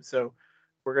see him. So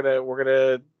we're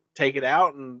gonna take it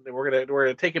out and we're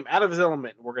gonna take him out of his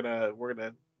element. We're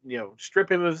gonna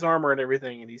strip him of his armor and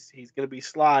everything, and he's going to be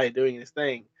Sly doing his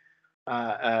thing,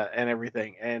 and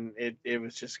everything. And it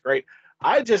was just great.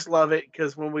 I just love it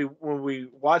because when we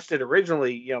watched it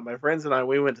originally, my friends and I,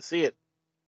 we went to see it,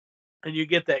 and you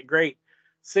get that great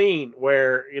scene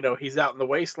where he's out in the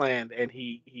wasteland and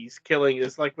he's killing.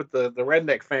 It's like with the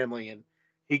redneck family, and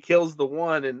he kills the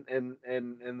one, and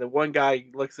the one guy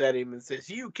looks at him and says,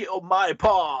 "You killed my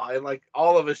paw," and like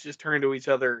all of us just turned to each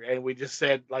other and we just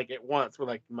said like at once, we're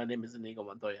like, "My name is Inigo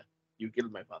Montoya. You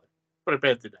killed my father. Put a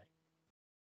bed today."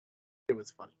 It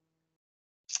was funny.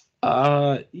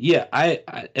 Yeah, I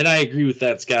agree with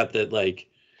that, Scott. That like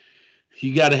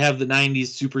you got to have the '90s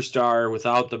superstar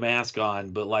without the mask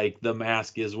on, but like the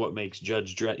mask is what makes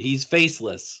Judge Dredd. He's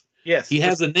faceless. Yes, he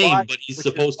has a name, but he's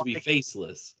supposed to be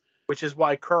faceless. Which is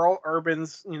why Carl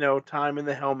Urban's, time in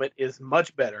the helmet is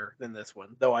much better than this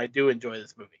one, though I do enjoy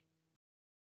this movie.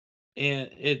 And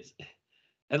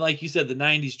like you said, the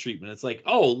 90s treatment, it's like,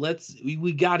 oh,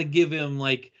 we got to give him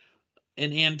like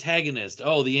an antagonist.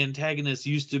 Oh, the antagonist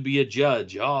used to be a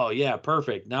judge. Oh, yeah,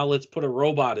 perfect. Now let's put a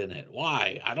robot in it.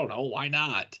 Why? I don't know. Why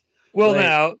not? Well,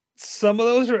 now some of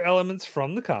those are elements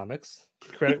from the comics.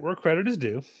 Credit where credit is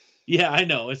due. Yeah, I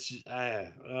know. It's just,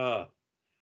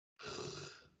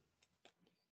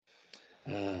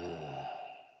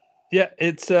 yeah,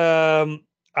 it's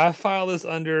I file this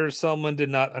under someone did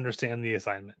not understand the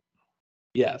assignment.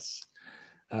 Yes.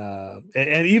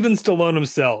 And even Stallone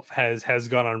himself has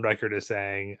gone on record as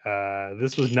saying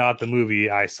this was not the movie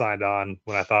I signed on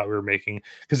when I thought we were making,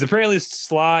 because apparently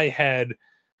Sly had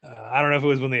I don't know if it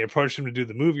was when they approached him to do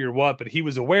the movie or what, but he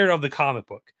was aware of the comic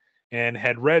book and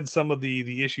had read some of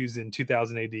the issues in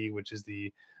 2000 AD, which is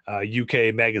the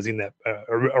UK magazine that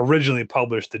originally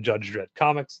published the Judge Dredd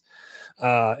comics,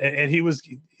 and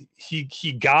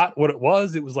he got what it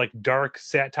was. It was like dark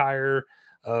satire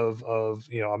of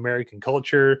American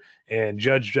culture, and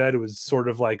Judge Dredd was sort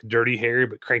of like Dirty Harry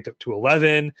but cranked up to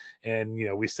 11,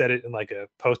 and we set it in like a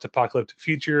post-apocalyptic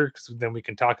future, because then we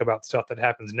can talk about stuff that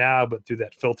happens now but through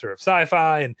that filter of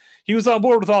sci-fi, and he was on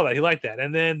board with all that. He liked that.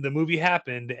 And then the movie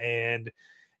happened, and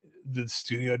the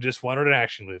studio just wanted an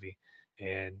action movie,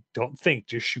 and don't think,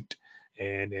 just shoot,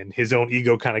 and his own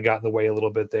ego kind of got in the way a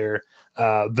little bit there.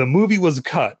 The movie was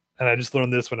cut, and I just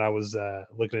learned this when I was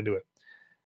looking into it.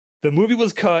 The movie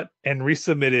was cut and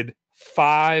resubmitted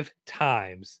 5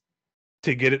 times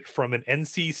to get it from an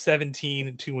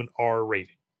NC-17 to an R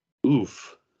rating.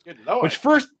 Oof. Good Lord. Which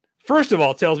first of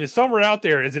all tells me somewhere out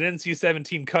there is an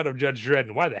NC-17 cut of Judge Dredd,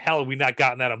 and why the hell have we not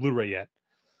gotten that on Blu-ray yet?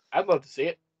 I'd love to see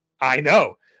it. I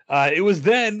know. It was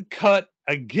then cut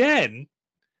again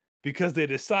because they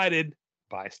decided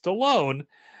by Stallone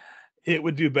it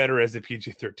would do better as a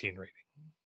PG-13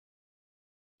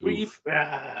 rating.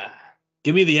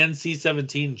 Give me the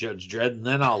NC-17, Judge Dredd, and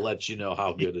then I'll let you know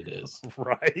how good it is.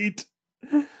 Right?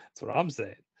 That's what I'm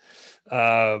saying.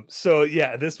 So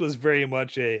yeah, this was very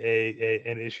much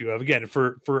an issue of, again,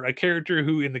 for a character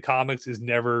who in the comics is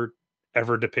never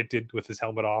ever depicted with his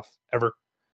helmet off ever.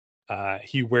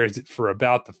 He wears it for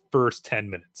about the first 10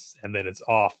 minutes, and then it's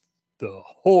off the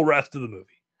whole rest of the movie.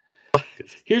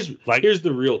 Here's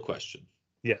the real question.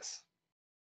 Yes.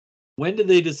 When did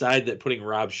they decide that putting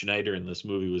Rob Schneider in this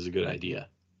movie was a good idea?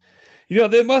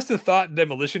 They must have thought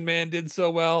Demolition Man did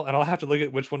so well, and I'll have to look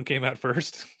at which one came out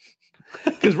first.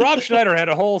 Because Rob Schneider had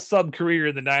a whole sub-career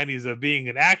in the 90s of being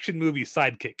an action movie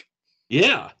sidekick.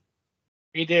 Yeah.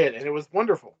 He did, and it was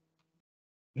wonderful.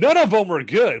 None of them were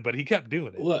good, but he kept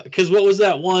doing it. Because what was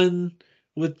that one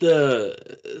with the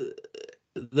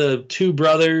 2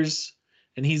 brothers,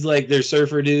 and he's like, they're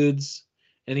surfer dudes,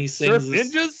 and he sings Surf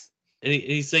Ninjas? And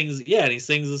he sings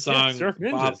the song, Surf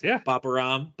Ninjas, yeah.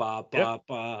 Bop-a-ram,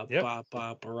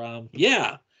 bop-bop-bop-bop-bop-a-ram.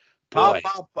 Yeah.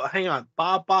 Hang on.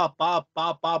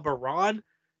 Bob-Ron?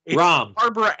 It's Rom.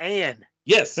 Barbara Ann.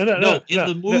 Yes. No,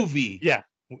 the movie. Yeah.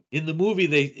 In the movie,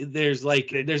 there's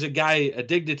a guy, a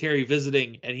dignitary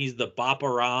visiting, and he's the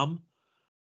Bop-a-ram.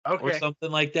 Okay. Or something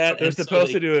like that. They're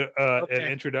supposed to do an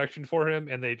introduction for him,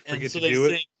 and they forget to do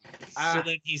it. So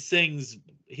then he sings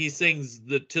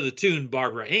to the tune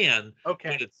Barbara Ann.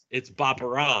 Okay. But it's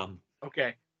Bop-a-ram.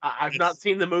 Okay. I've not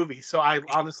seen the movie, so I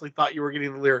honestly thought you were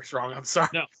getting the lyrics wrong. I'm sorry.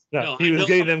 No, he was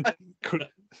getting them.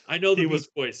 I know the Beach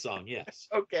Boys song. Yes.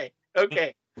 Okay.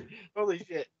 Holy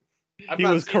shit. He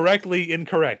was correctly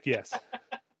incorrect. Yes.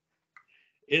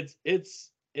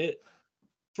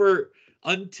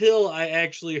 Until I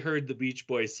actually heard the Beach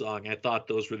Boys song, I thought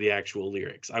those were the actual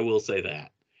lyrics. I will say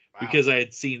that. Wow. Because I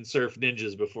had seen Surf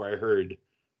Ninjas before I heard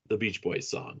the Beach Boys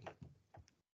song.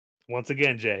 Once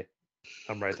again, Jay,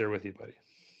 I'm right there with you, buddy.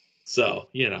 So,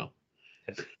 Yes.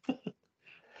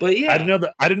 But yeah. I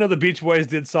didn't know the Beach Boys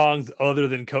did songs other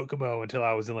than Kokomo until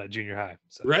I was in junior high.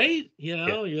 So. Right?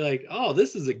 You're like, oh,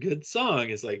 this is a good song.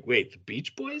 It's like, wait, the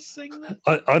Beach Boys sing that?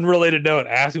 Unrelated note,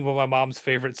 ask me what my mom's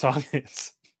favorite song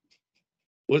is.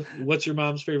 What's your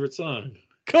mom's favorite song?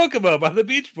 Kokomo by the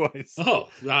Beach Boys. Oh,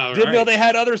 didn't know they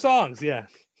had other songs. Yeah.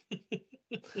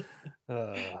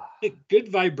 Good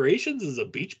Vibrations is a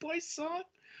Beach Boys song.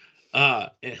 Oh,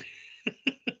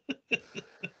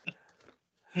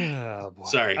 boy.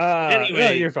 Sorry. Anyway,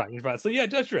 no, you're fine. So yeah,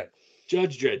 Judge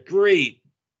Dredd, great,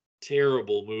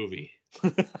 terrible movie.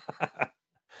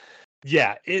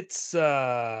 Yeah, it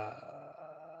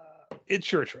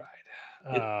sure tried.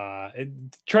 It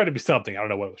tried to be something. I don't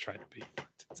know what it was trying to be.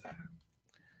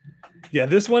 Yeah,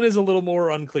 this one is a little more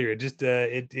unclear. It just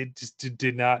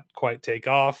did not quite take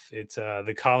off. It's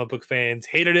the comic book fans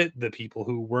hated it. The people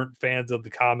who weren't fans of the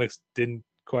comics didn't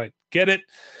quite get it.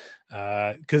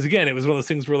 Because again, it was one of those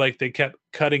things where they kept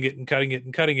cutting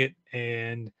it,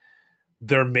 and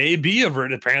there may be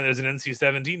apparently there's an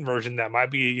NC-17 version that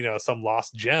might be, some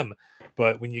lost gem.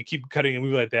 But when you keep cutting a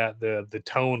movie like that, the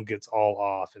tone gets all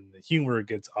off and the humor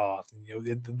gets off.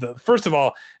 And, first of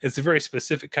all, it's a very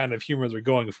specific kind of humor they're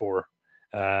going for.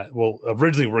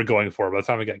 Originally we're going for. By the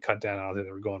time it got cut down, I don't think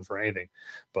they were going for anything.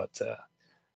 But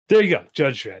there you go,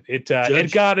 Judge Dredd.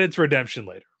 It got its redemption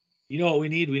later. You know what we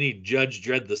need? We need Judge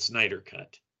Dredd the Snyder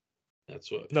cut.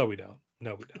 That's what. No, we don't.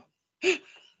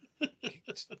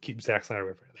 Keep Zack Snyder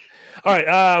away from it. All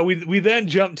right, we then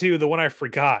jump to the one I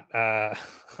forgot on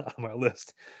my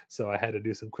list, so I had to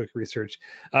do some quick research.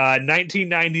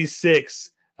 1996.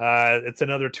 It's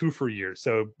another twofer year.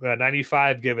 So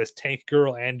 95 gave us Tank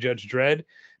Girl and Judge Dredd.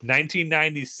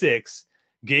 1996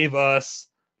 gave us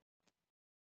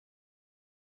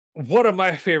one of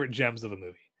my favorite gems of a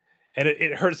movie. And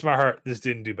it hurts my heart this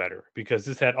didn't do better, because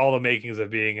this had all the makings of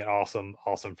being an awesome,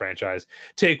 awesome franchise.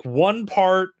 Take one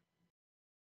part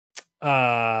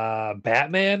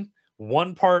Batman,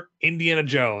 one part Indiana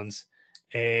Jones,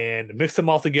 and mix them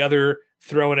all together,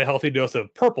 throw in a healthy dose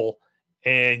of purple,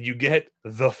 and you get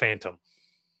The Phantom.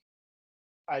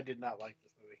 I did not like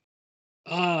this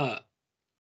movie.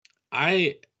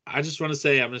 I just want to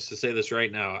say, I'm just to say this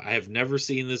right now. I have never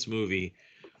seen this movie.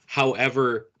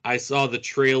 However, I saw the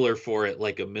trailer for it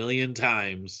like a million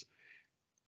times,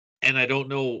 and I don't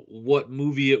know what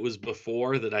movie it was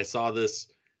before that I saw this.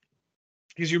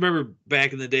 Because you remember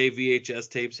back in the day, VHS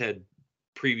tapes had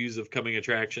previews of coming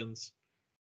attractions.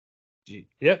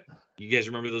 Yep. You guys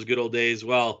remember those good old days?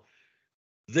 Well,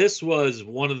 this was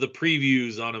one of the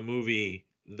previews on a movie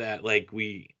that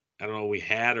we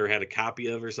had or had a copy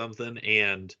of or something,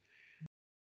 and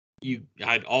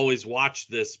I'd always watch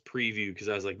this preview because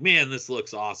I was like, man, this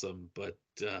looks awesome, but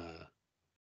I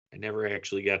never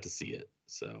actually got to see it.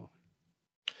 So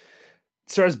it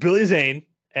stars Billy Zane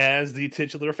as the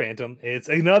titular Phantom. It's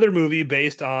another movie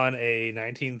based on a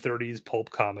 1930s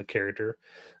pulp comic character,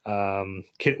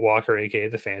 Kit Walker, aka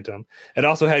the Phantom. It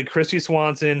also had Christy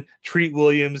Swanson, Treat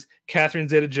Williams, Catherine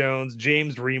Zeta-Jones,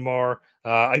 James Remar.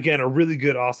 Again, a really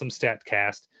good, awesome stat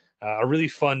cast. A really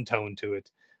fun tone to it.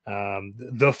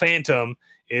 The Phantom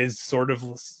is sort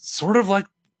of like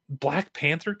Black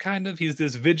Panther, kind of. He's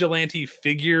this vigilante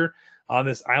figure on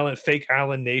this fake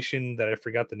island nation that I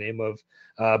forgot the name of.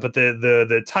 But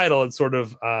the title is sort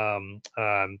of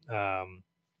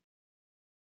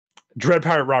Dread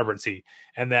Pirate Robertsy,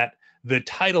 and that the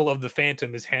title of the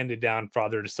Phantom is handed down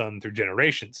father to son through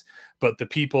generations. But the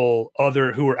people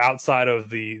who are outside of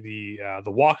the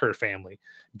Walker family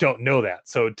don't know that.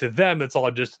 So to them, it's all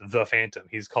just the Phantom.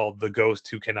 He's called the Ghost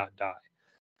Who Cannot Die,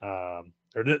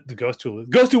 or the Ghost Who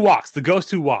Walks. The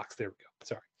Ghost Who Walks. There we go.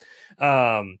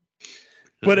 Sorry.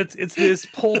 But it's this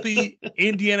pulpy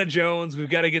Indiana Jones. We've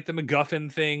got to get the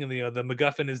MacGuffin thing, and the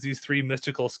MacGuffin is these three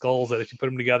mystical skulls that if you put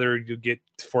them together, you get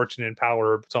fortune and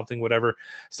power or something, whatever.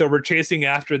 So we're chasing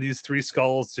after these three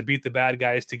skulls to beat the bad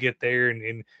guys to get there,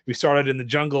 and we started in the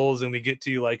jungles, and we get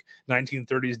to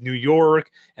 1930s New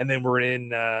York, and then we're in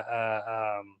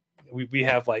we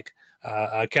have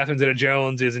Catherine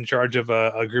Zeta-Jones is in charge of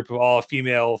a group of all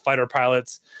female fighter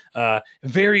pilots.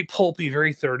 Very pulpy,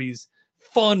 very 30s,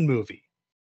 fun movie.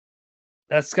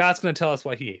 Scott's going to tell us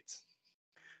why he hates.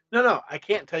 No, I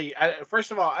can't tell you.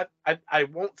 First of all, I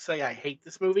won't say I hate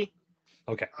this movie.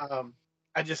 Okay.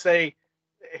 I just say,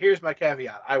 here's my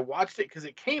caveat. I watched it because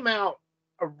it came out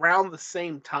around the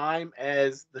same time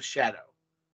as The Shadow.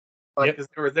 Yep.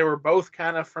 They were both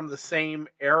kind of from the same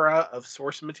era of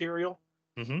source material.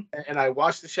 Mm-hmm. And I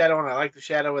watched The Shadow, and I liked The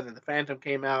Shadow, and then The Phantom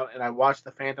came out, and I watched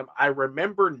The Phantom. I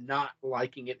remember not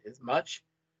liking it as much.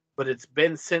 But it's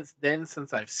been since then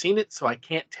since I've seen it, so I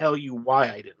can't tell you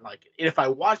why I didn't like it. And if I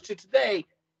watched it today,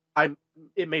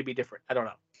 it may be different. I don't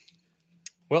know.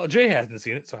 Well, Jay hasn't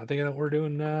seen it, so I think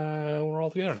we're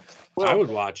all together. Well, I would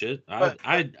watch it.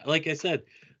 I like I said,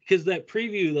 because that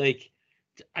preview,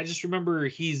 I just remember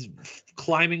he's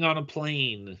climbing on a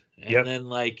plane, and then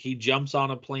he jumps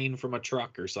on a plane from a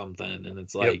truck or something, and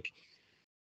it's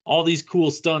all these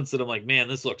cool stunts that I'm like, man,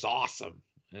 this looks awesome.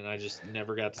 And I just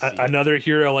never got to see another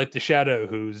hero like the Shadow,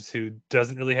 who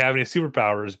doesn't really have any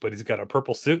superpowers, but he's got a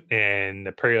purple suit and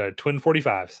a pair of twin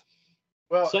 45s.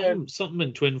 Well, something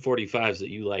in twin 45s that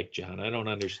you like, John. I don't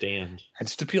understand. It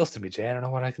just appeals to me, Jay. I don't know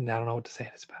what to say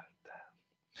about it.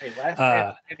 Hey, Last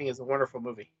Man Standing is a wonderful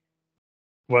movie.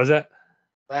 What is that?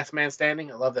 Last Man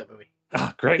Standing. I love that movie. Oh,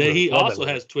 great. He also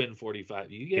has twin 45.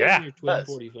 You get your twin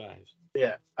 45s.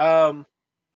 Yeah.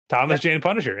 Thomas Jane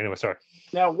Punisher. Anyway, sorry.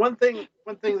 Now, one thing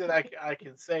that I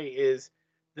can say is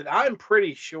that I'm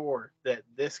pretty sure that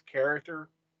this character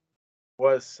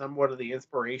was somewhat of the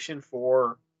inspiration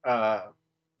for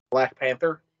Black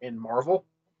Panther in Marvel,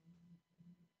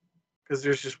 because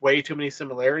there's just way too many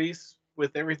similarities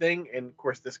with everything. And of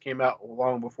course, this came out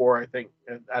long before. I think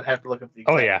I'd have to look up the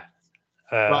exact. Oh yeah,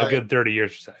 a good 30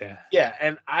 years or so. Yeah. Yeah,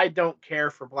 and I don't care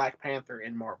for Black Panther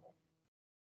in Marvel.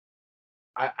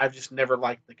 I've just never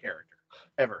liked the character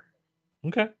ever.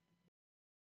 Okay.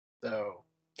 So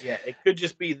yeah, it could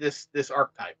just be this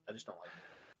archetype. I just don't like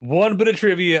it. One bit of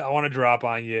trivia I want to drop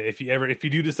on you. If you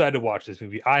do decide to watch this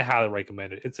movie, I highly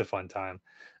recommend it. It's a fun time.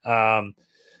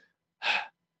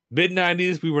 Mid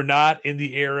 90s, we were not in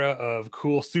the era of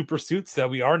cool super suits that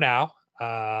we are now.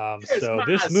 So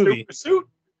this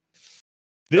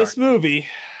movie,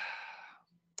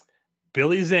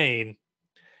 Billy Zane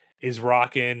is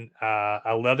rocking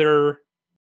a leather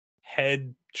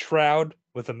head shroud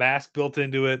with a mask built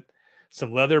into it,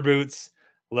 some leather boots,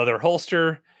 leather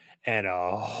holster, and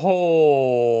a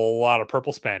whole lot of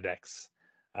purple spandex.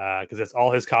 Because that's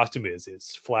all his costume is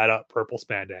flat up purple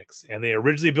spandex. And they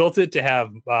originally built it to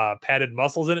have padded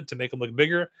muscles in it to make him look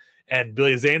bigger. And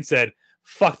Billy Zane said,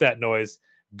 fuck that noise.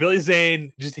 Billy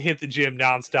Zane just hit the gym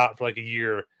nonstop for like a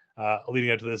year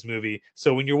leading up to this movie.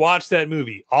 So when you watch that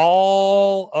movie,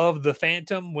 all of the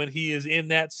Phantom when he is in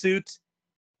that suit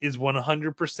is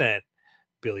 100%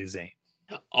 Billy Zane.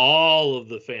 All of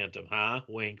the Phantom, huh?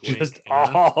 Wink, wink. Just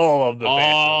all of the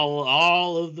Phantom.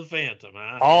 All of the Phantom,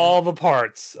 huh? All the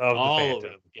parts of all the Phantom.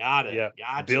 Of it. Got it. Yep.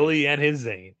 Gotcha. Billy and his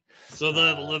Zane. So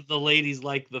the ladies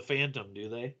like the Phantom, do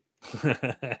they?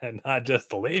 Not just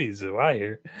the ladies who I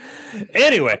hear.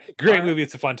 Anyway, great movie.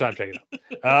 It's a fun time. Check it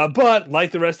out. But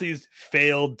like the rest of these,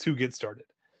 failed to get started.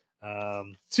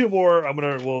 Two more.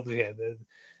 The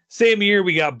same year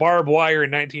we got Barbed Wire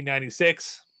in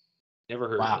 1996. Never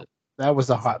heard of it. That was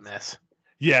a hot mess.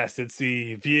 Yes, it's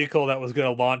the vehicle that was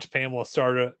going to launch Pamela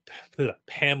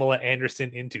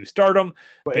Anderson into stardom,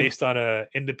 based on an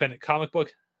independent comic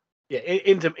book. Yeah,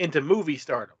 into movie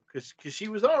stardom, because she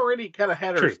was already kind of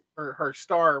had her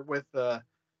star with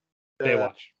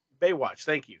Baywatch. Baywatch,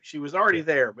 thank you. She was already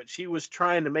there, but she was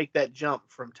trying to make that jump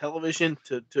from television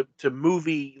to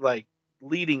movie, like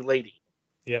leading lady.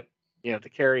 Yep. To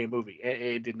carry a movie.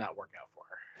 It did not work out for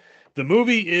her. The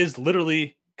movie is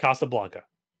literally Casablanca.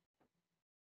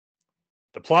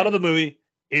 The plot of the movie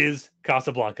is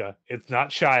Casablanca. It's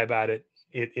not shy about it.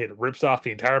 It rips off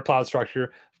the entire plot structure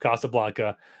of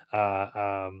Casablanca.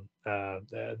 The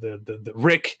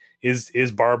Rick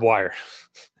is Barbed Wire,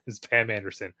 is Pam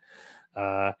Anderson,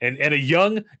 and a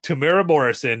young Tamara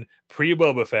Morrison pre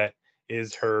Boba Fett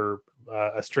is her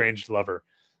estranged lover.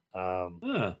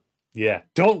 Yeah,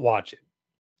 don't watch it.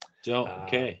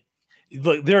 Okay.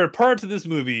 Look, there are parts of this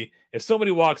movie. If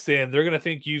somebody walks in, they're gonna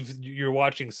think you're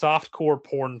watching softcore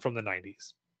porn from the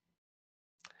 90s.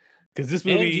 Because this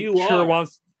movie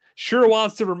sure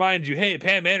wants to remind you, hey,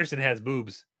 Pam Anderson has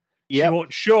boobs. Yep. She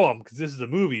won't show them because this is a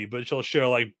movie, but she'll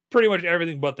show like pretty much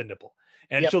everything but the nipple,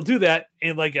 and she'll do that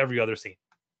in like every other scene.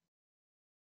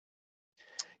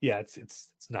 Yeah, it's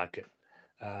not good.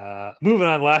 Moving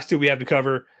on, last two we have to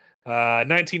cover.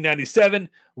 1997,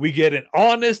 we get an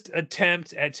honest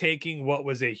attempt at taking what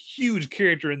was a huge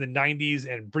character in the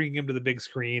 90s and bringing him to the big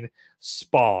screen,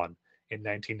 Spawn, in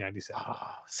 1997.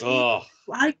 I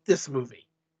like this movie.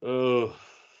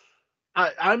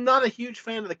 I'm not a huge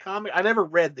fan of the comic. I never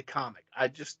read the comic.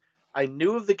 I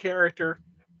knew of the character,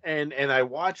 and I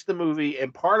watched the movie,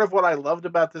 and part of what I loved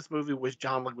about this movie was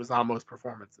John Leguizamo's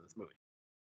performance in this movie.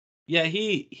 Yeah,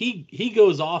 he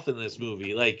goes off in this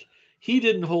movie. Like, he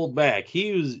didn't hold back.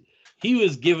 He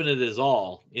was giving it his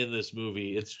all in this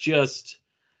movie. It's just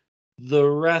the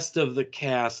rest of the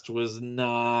cast was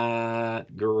not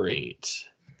great.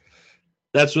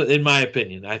 That's what, in my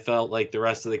opinion, I felt like the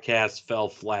rest of the cast fell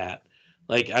flat.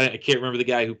 Like, I can't remember the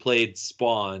guy who played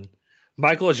Spawn.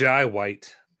 Michael Jai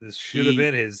White. This should have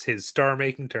been his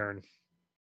star-making turn.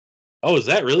 Oh, is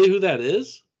that really who that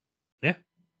is? Yeah.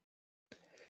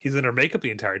 He's in her makeup the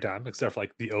entire time, except for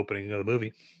like the opening of the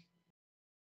movie.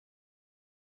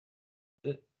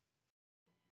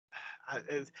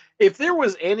 If there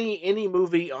was any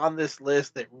movie on this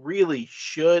list that really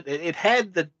should, it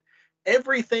had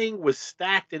everything was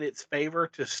stacked in its favor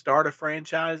to start a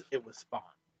franchise, it was Spawn.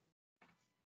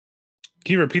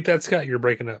 Can you repeat that, Scott? You're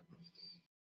breaking up.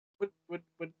 What?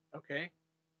 Okay,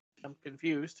 I'm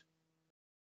confused.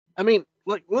 I mean,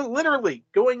 like literally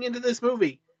going into this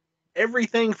movie,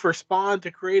 everything for Spawn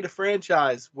to create a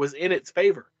franchise was in its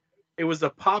favor. It was a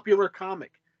popular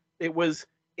comic. It was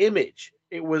Image.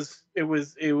 It was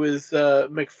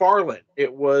McFarlane.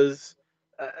 It was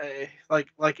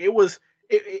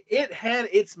it had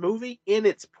its movie in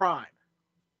its prime.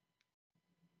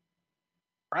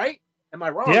 Right? Am I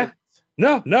wrong? Yeah.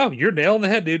 No, you're nailing the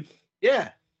head, dude.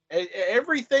 Yeah.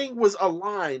 Everything was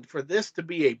aligned for this to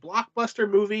be a blockbuster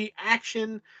movie,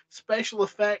 action, special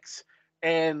effects,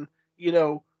 and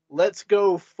let's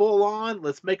go full on.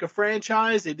 Let's make a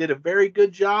franchise. They did a very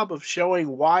good job of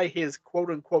showing why his quote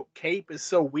unquote cape is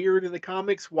so weird in the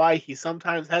comics, why he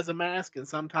sometimes has a mask and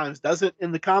sometimes doesn't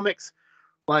in the comics.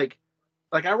 Like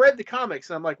I read the comics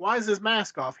and I'm like, why is this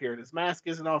mask off here? This mask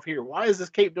isn't off here. Why is this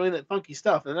cape doing that funky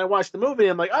stuff? And then I watched the movie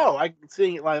and I'm like, oh, I'm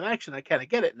seeing it live action. I kind of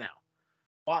get it now.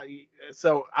 Why?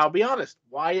 So I'll be honest,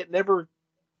 why it never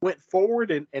went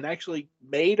forward and actually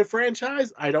made a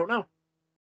franchise, I don't know.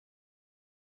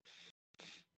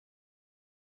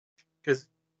 Because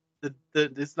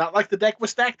it's not like the deck was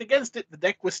stacked against it. The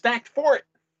deck was stacked for it.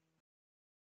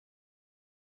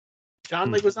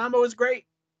 John Leguizamo is great.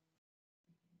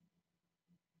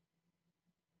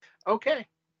 Okay.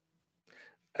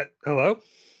 Hello?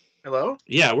 Hello?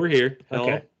 Yeah, we're here.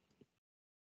 Okay.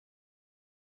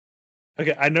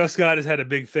 Okay, I know Scott has had a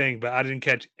big thing, but I didn't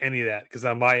catch any of that because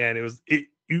on my end it was the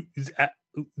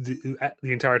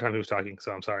entire time he was talking.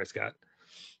 So I'm sorry, Scott.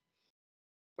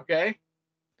 Okay.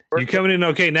 You're coming in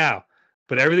okay now,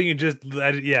 but everything you just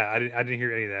I didn't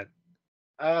hear any of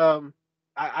that.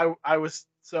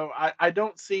 I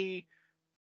don't see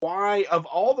why, of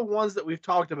all the ones that we've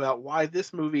talked about, why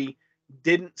this movie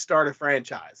didn't start a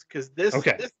franchise. Because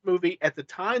this movie, at the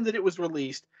time that it was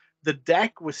released, the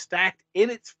deck was stacked in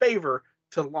its favor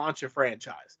to launch a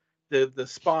franchise. The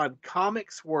Spawn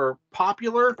comics were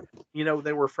popular.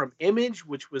 They were from Image,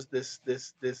 which was this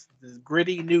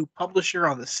gritty new publisher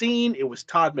on the scene. It was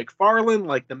Todd McFarlane,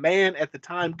 like the man at the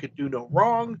time could do no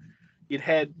wrong. It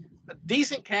had a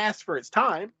decent cast for its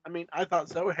time. I mean, I thought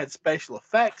so. It had special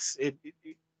effects.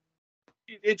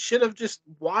 It should have just.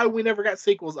 Why we never got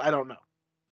sequels, I don't know.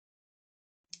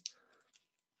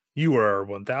 You are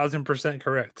 1000%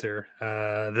 correct, sir.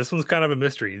 This one's kind of a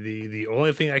mystery. The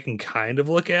only thing I can kind of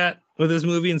look at with this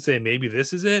movie and say maybe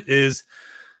this is it is,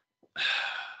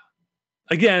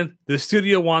 again, the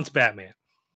studio wants Batman.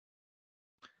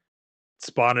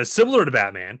 Spawn is similar to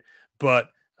Batman,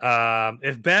 but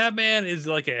if Batman is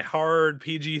like a hard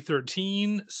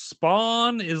PG-13,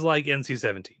 Spawn is like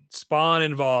NC-17. Spawn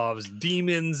involves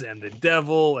demons and the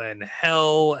devil and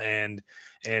hell and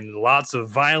lots of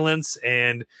violence,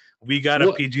 and we got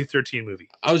a PG-13 movie.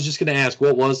 I was just going to ask,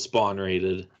 what was Spawn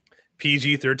rated?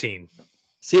 PG-13.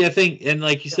 See, I think, and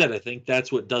like you said, I think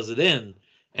that's what does it in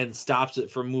and stops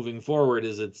it from moving forward.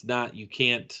 Is it's not, you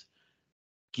can't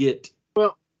get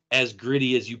as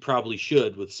gritty as you probably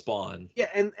should with Spawn. Yeah,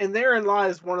 and therein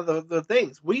lies one of the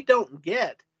things. We don't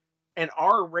get an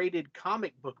R-rated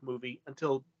comic book movie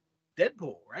until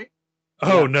Deadpool, right?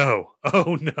 Oh, no.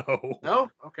 Oh, no. No?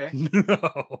 Okay.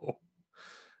 No.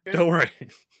 Okay. Don't worry.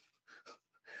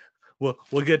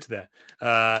 We'll get to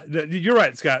that. You're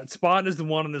right, Scott. Spawn is the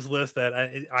one on this list that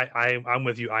I'm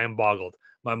with you. I am boggled.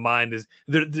 My mind is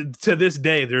to this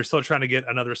day they're still trying to get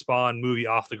another Spawn movie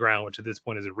off the ground, which at this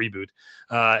point is a reboot,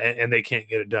 and they can't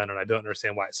get it done, and I don't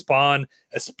understand why. Spawn,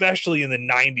 especially in the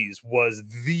 90s, was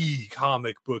the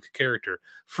comic book character.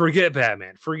 Forget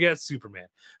Batman, forget Superman,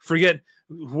 forget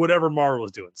whatever Marvel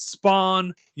was doing.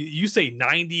 Spawn, you say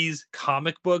 90s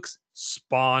comic books,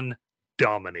 Spawn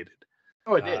dominated.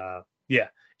 Oh, it did. Yeah.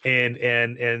 And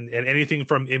anything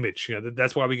from Image,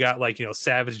 that's why we got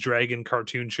Savage Dragon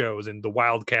cartoon shows and the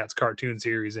Wildcats cartoon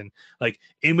series, and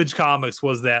Image Comics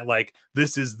was that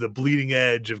this is the bleeding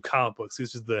edge of comic books.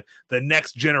 This is the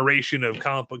next generation of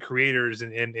comic book creators,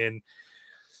 and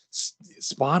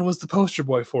Spawn was the poster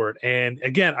boy for it. And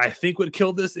again, I think what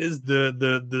killed this is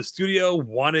the studio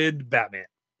wanted Batman,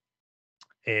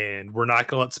 and we're not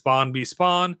gonna let Spawn be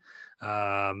Spawn.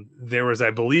 There was, I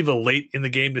believe, a late in the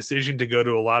game decision to go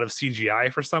to a lot of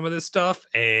CGI for some of this stuff,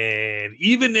 and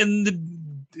even in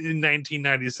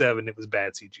 1997, it was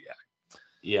bad CGI.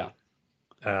 Yeah,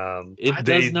 it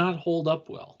does not hold up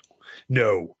well.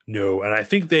 No, and I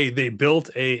think they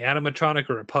built a animatronic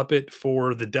or a puppet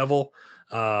for the devil,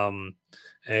 and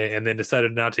then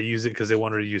decided not to use it because they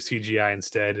wanted to use CGI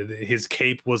instead. His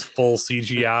cape was full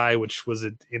CGI, which was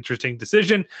an interesting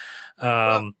decision.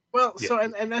 Well, yeah. So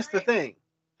and that's the thing,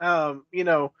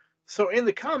 So in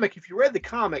the comic, if you read the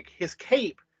comic, his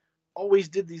cape always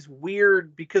did these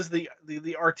weird, because the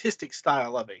artistic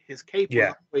style of it. His cape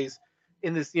was always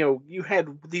in this. You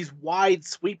had these wide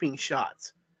sweeping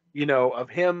shots, of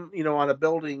him, on a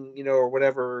building, or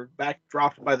whatever,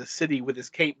 backdropped by the city with his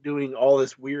cape doing all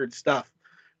this weird stuff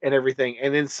and everything.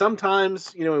 And then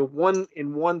sometimes, in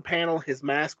one panel his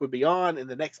mask would be on, and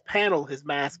the next panel his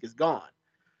mask is gone.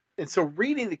 And so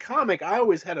reading the comic, I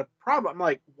always had a problem. I'm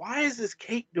like, why is this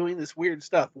cape doing this weird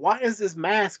stuff? Why is this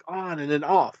mask on and then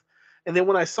off? And then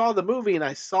when I saw the movie and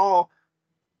I saw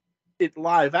it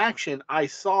live action, I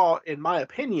saw, in my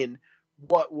opinion,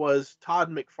 what was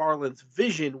Todd McFarlane's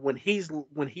vision when he's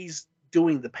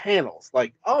doing the panels.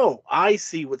 Like, oh, I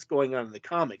see what's going on in the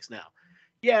comics now.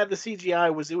 Yeah, the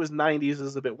CGI was 90s, it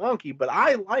was a bit wonky, but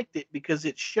I liked it because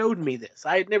it showed me this.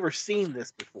 I had never seen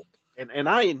this before, and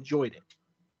I enjoyed it.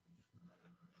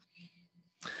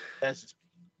 That's just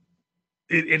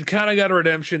it kind of got a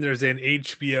redemption. There's an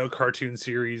HBO cartoon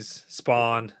series,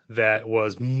 Spawn, that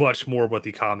was much more what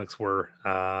the comics were.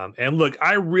 And look,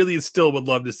 I really still would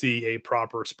love to see a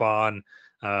proper Spawn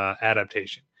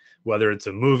adaptation, whether it's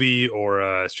a movie or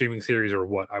a streaming series or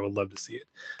what. I would love to see it,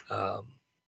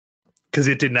 because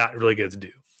it did not really get its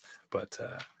due. But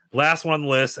last one on the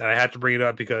list, and I have to bring it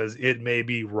up because it may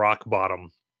be rock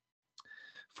bottom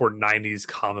for 90s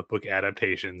comic book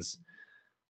adaptations.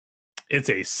 It's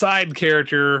a side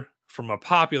character from a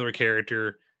popular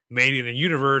character made in a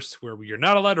universe where we are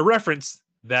not allowed to reference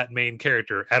that main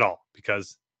character at all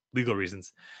because legal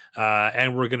reasons.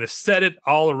 And we're going to set it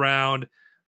all around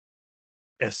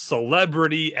a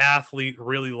celebrity athlete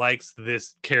really likes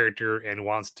this character and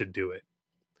wants to do it.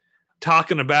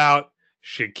 Talking about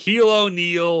Shaquille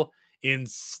O'Neal in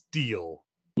Steel.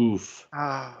 Oof.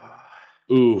 Ah.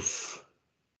 Oof.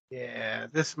 Yeah,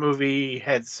 this movie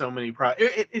had so many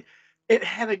problems. It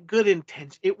had a good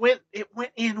intention. It went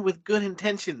in with good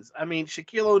intentions. I mean,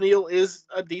 Shaquille O'Neal is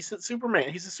a decent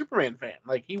Superman. He's a Superman fan.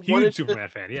 Like he wanted Superman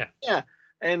fan, yeah. Yeah,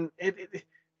 and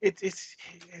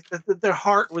their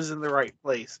heart was in the right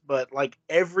place, but like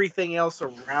everything else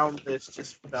around this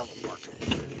just fell apart.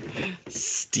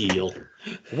 Steel.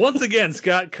 Once again,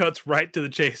 Scott cuts right to the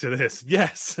chase of this.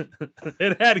 Yes,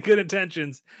 it had good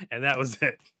intentions, and that was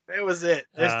it. That was it.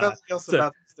 There's nothing else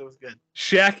about this that was good.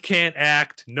 Shaq can't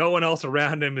act. No one else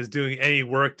around him is doing any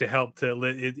work to help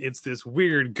it's this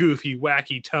weird, goofy,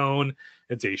 wacky tone.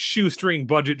 It's a shoestring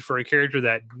budget for a character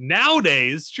that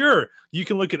nowadays, sure, you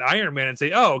can look at Iron Man and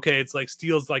say, oh, okay, it's like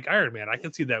Steel's like Iron Man. I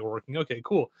can see that working. Okay,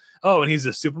 cool. Oh, and he's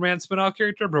a Superman spinoff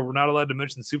character, but we're not allowed to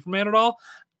mention Superman at all?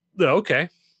 Okay.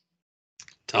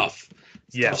 Tough.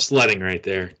 Yeah. Tough sledding right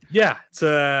there. Yeah. It's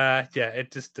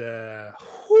it just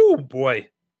whoo boy.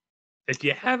 If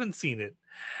you haven't seen it,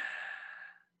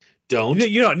 don't. No.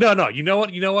 You know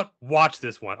what? Watch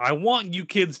this one. I want you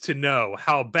kids to know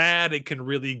how bad it can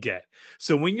really get.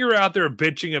 So when you're out there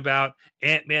bitching about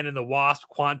Ant-Man and the Wasp: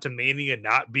 Quantumania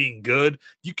not being good,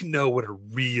 you can know what a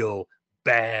real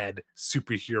bad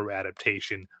superhero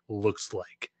adaptation looks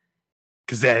like.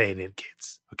 Because that ain't it,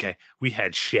 kids. Okay, we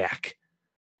had Shaq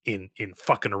in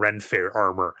fucking Ren Fair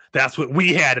armor. That's what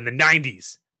we had in the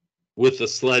 90s with a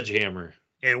sledgehammer.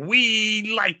 And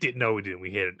we liked it. No, we didn't.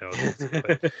 We hated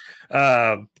it.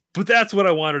 No, but that's what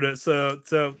I wanted to.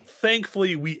 So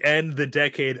thankfully, we end the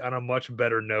decade on a much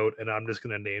better note. And I'm just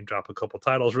going to name drop a couple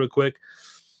titles real quick.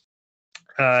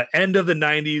 End of the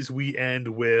 90s, we end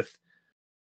with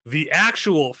the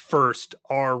actual first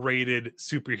R-rated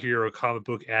superhero comic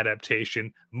book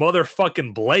adaptation,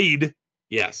 motherfucking Blade.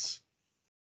 Yes.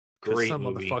 Great some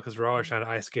movie. Motherfuckers were always trying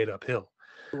to ice skate uphill.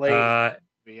 Blade.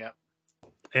 Yeah.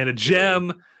 And a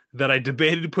gem that I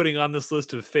debated putting on this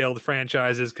list of failed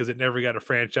franchises because it never got a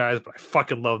franchise, but I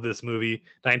fucking love this movie.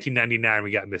 1999,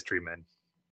 we got Mystery Men.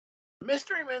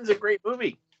 Mystery Men's a great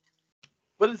movie,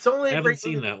 but it's only I a haven't great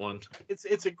seen movie. that one.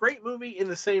 It's a great movie in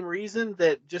the same reason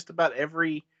that just about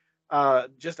every,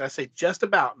 just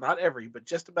about, not every, but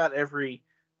just about every,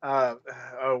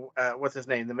 what's his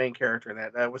name? The main character in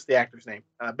that. What's the actor's name?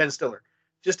 Ben Stiller.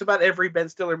 Just about every Ben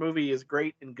Stiller movie is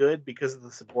great and good because of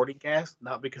the supporting cast,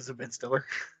 not because of Ben Stiller.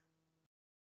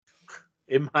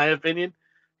 In my opinion,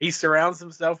 he surrounds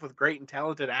himself with great and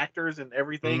talented actors and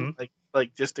everything,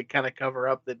 like just to kind of cover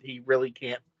up that he really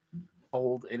can't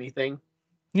hold anything.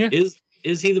 Yeah,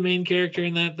 is he the main character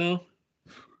in that though?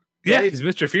 Yeah, he's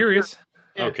Mr. Furious.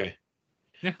 Yeah. Okay.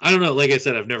 Yeah, I don't know. Like I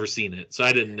said, I've never seen it, so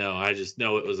I didn't know. I just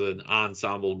know it was an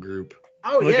ensemble group.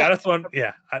 Oh, look, yeah. That's one.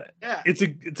 Yeah.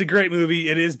 It's a great movie.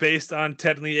 It is based on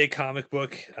technically a comic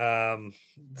book.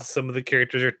 Some of the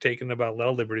characters are taken about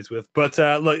little liberties with, but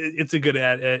look, it's a good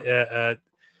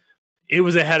it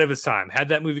was ahead of its time. Had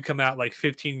that movie come out like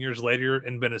 15 years later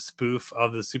and been a spoof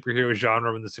of the superhero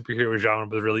genre when the superhero genre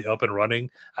was really up and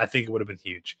running, I think it would have been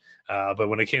huge. But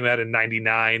when it came out in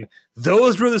 99,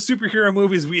 those were the superhero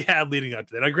movies we had leading up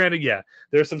to that. Now, granted, yeah,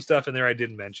 there's some stuff in there I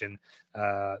didn't mention.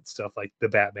 Stuff like the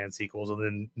Batman sequels and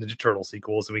then Ninja Turtle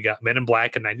sequels. And we got Men in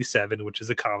Black in 97, which is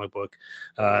a comic book.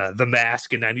 The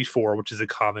Mask in 94, which is a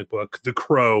comic book. The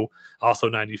Crow, also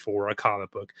 94, a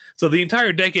comic book. So the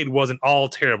entire decade wasn't all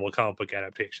terrible comic book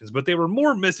adaptations, but they were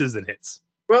more misses than hits.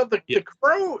 Well,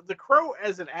 the Crow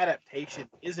as an adaptation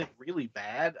isn't really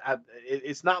bad.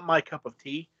 It's not my cup of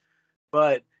tea,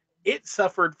 but it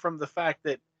suffered from the fact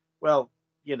that, well,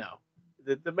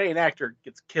 the main actor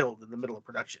gets killed in the middle of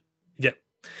production. Yep.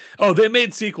 Oh, they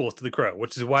made sequels to The Crow,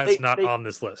 which is why it's not on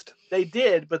this list. They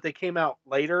did, but they came out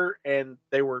later and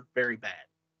they were very bad.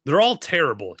 They're all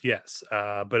terrible, yes.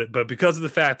 But because of the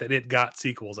fact that it got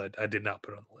sequels, I did not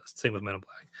put it on the list. Same with Men in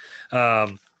Black.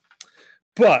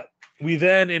 But we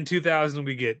then, in 2000,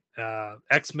 we get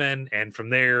X-Men, and from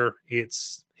there,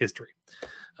 it's history.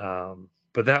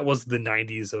 But that was the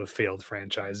 90s of failed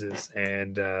franchises.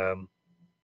 And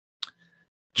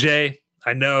Jay,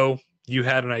 I know you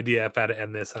had an idea of how to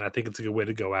end this, and I think it's a good way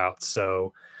to go out.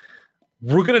 So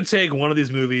we're going to take one of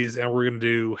these movies, and we're going to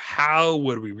do how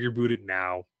would we reboot it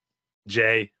now?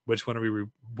 Jay, which one are we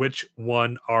rebooting?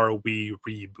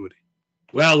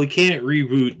 Well, we can't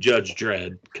reboot Judge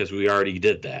Dredd because we already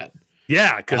did that.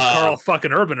 Yeah, because Carl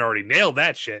fucking Urban already nailed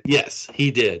that shit. Yes, he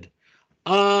did.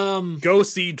 Go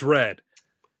see Dredd,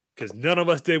 because none of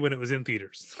us did when it was in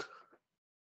theaters.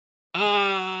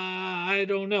 I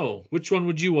don't know. Which one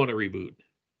would you want to reboot?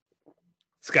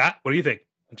 Scott, what do you think?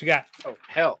 What you got? Oh,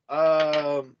 hell.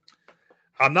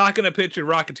 I'm not going to pitch a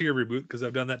Rocketeer reboot because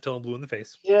I've done that till I'm blue in the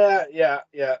face. Yeah.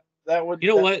 That would. You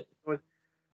know what?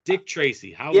 Dick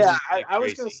Tracy. How? Yeah, I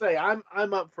was going to say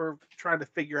I'm up for trying to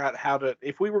figure out how to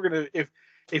if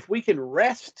we can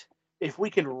wrest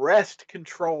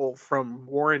control from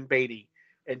Warren Beatty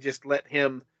and just let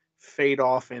him fade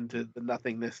off into the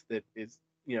nothingness that is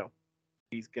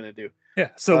he's going to do. Yeah.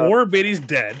 So Warren Beatty's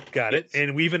dead. Got it.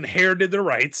 And we've inherited the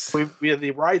rights.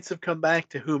 The rights have come back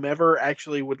to whomever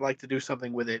actually would like to do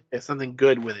something with it, something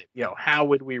good with it. How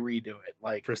would we redo it?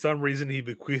 Like, for some reason, he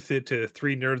bequeathed it to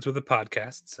three nerds with a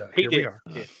podcast. So we are.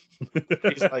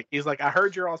 He's like, I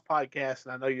heard your all's podcast,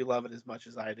 and I know you love it as much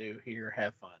as I do. Here,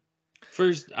 have fun.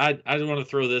 First, I want to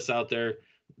throw this out there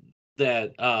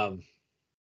that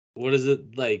what is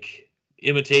it like?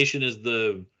 Imitation is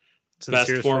the best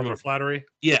form of flattery.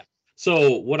 Yeah.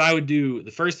 So what I would do, the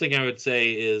first thing I would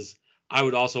say is I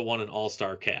would also want an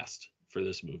all-star cast for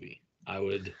this movie. I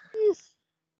would.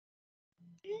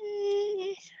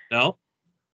 No.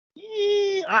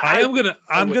 I'm gonna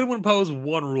impose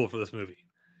one rule for this movie.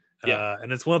 Yeah.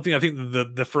 And it's one thing I think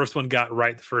the first one got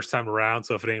right the first time around.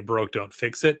 So if it ain't broke, don't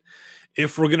fix it.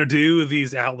 If we're gonna do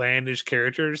these outlandish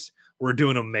characters, we're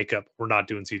doing them makeup. We're not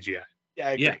doing CGI. Yeah.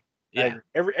 I agree. Yeah.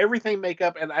 Everything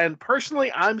makeup, and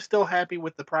personally, I'm still happy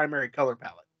with the primary color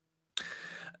palette.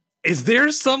 Is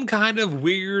there some kind of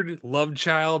weird love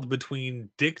child between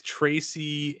Dick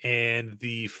Tracy and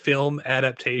the film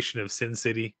adaptation of Sin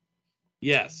City?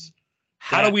 Yes.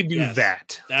 How do we do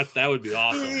that? That would be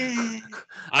awesome.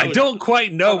 I don't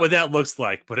quite know what that looks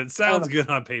like, but it sounds good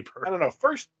on paper. I don't know.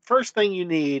 First thing you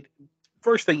need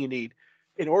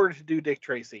in order to do Dick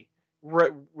Tracy,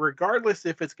 regardless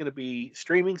if it's going to be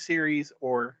streaming series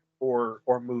or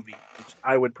movie, which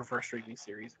I would prefer streaming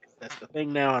series because that's the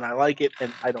thing now, and I like it,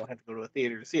 and I don't have to go to a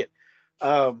theater to see it.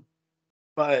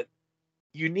 But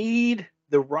you need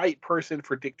the right person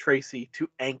for Dick Tracy to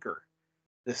anchor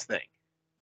this thing,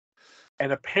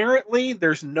 and apparently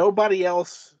there's nobody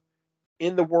else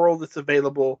in the world that's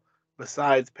available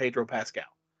besides Pedro Pascal.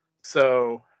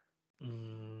 So,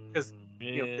 because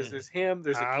there's him,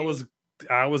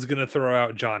 I was gonna throw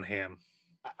out John Hamm.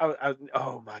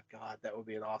 Oh my God, that would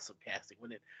be an awesome casting,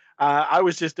 wouldn't it? I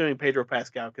was just doing Pedro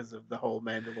Pascal because of the whole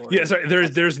Mandalorian. Yeah, sorry.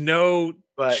 There's no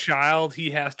child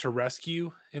he has to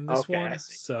rescue in this one.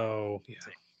 So yeah.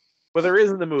 Well, there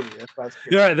is in the movie. That's why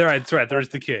they're right. That's right. There's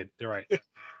the kid. They're right.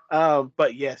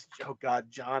 But yes, oh God,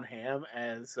 John Hamm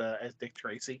as Dick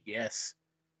Tracy. Yes,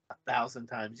 1,000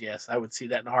 times yes. I would see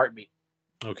that in a heartbeat.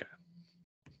 Okay.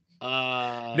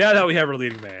 Now that we have our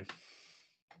leading man.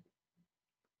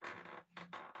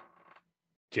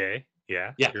 Jay,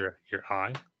 yeah. You're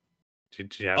high.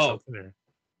 Did you have something? Or?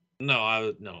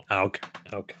 No, no. Oh,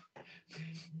 okay.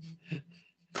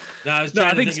 No, I was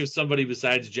trying to think of somebody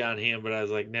besides John Hamm, but I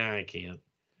was like, nah, I can't.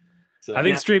 So, I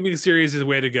think streaming series is the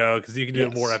way to go because you can do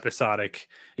it more episodic,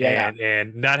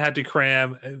 and not have to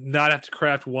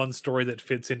craft one story that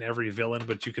fits in every villain,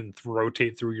 but you can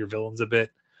rotate through your villains a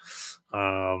bit,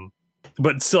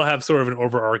 but still have sort of an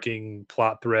overarching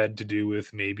plot thread to do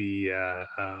with maybe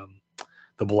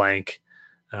the blank.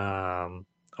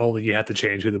 Only you have to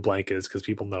change who the blank is because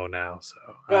people know now. So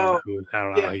I don't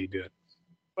know how you do it.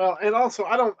 Well, and also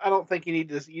I don't think you need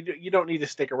to. You don't need to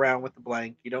stick around with the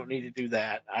blank. You don't need to do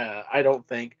that. I don't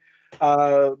think.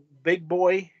 Big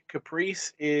Boy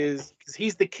Caprice is because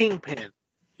he's the kingpin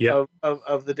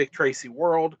of the Dick Tracy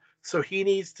world. So he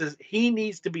needs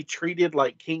to be treated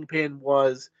like Kingpin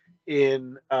was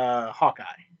in Hawkeye.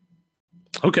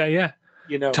 Okay, yeah.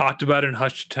 You know, talked about in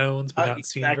hushed tones, but not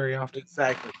exactly, seen very often.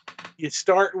 Exactly. You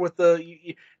start with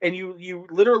you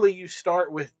literally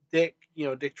start with Dick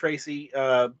Tracy,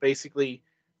 basically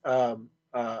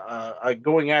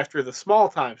going after the small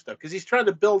time stuff because he's trying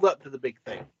to build up to the big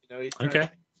thing. He's trying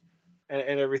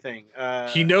and everything.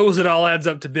 He knows it all adds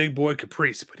up to Big Boy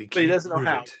Caprice, but he doesn't know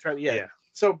how. Yeah.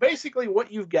 So basically, what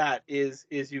you've got is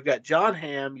you've got John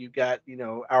Hamm, you've got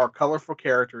our colorful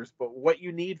characters, but what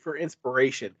you need for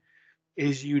inspiration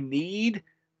is you need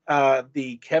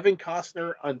the Kevin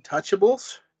Costner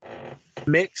Untouchables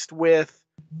mixed with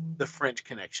the French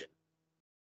Connection,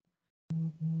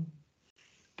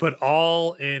 but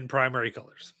all in primary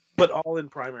colors.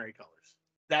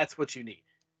 That's what you need.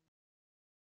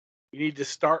 You need to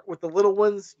start with the little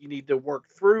ones. You need to work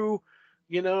through.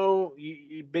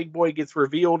 Big Boy gets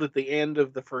revealed at the end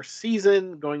of the first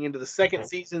season. Going into the second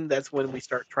season, that's when we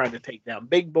start trying to take down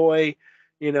Big Boy.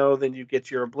 Then you get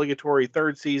your obligatory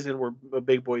third season where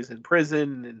Big Boy's in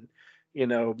prison,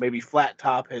 and maybe Flat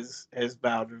Top has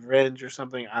vowed revenge or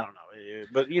something. I don't know,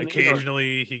 but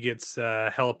occasionally he gets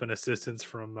help and assistance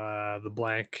from the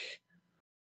Blank.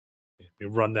 You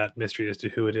run that mystery as to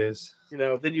who it is.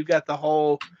 Then you got the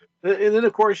whole, and then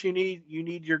of course you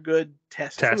need your good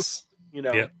Tess.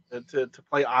 To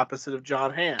play opposite of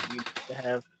John Hamm. You need to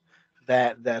have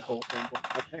that whole thing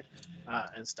going on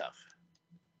and stuff.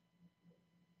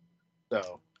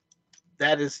 So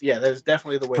that is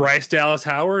definitely the way. Bryce Dallas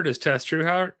Howard is Tess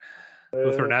Trueheart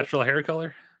with her natural hair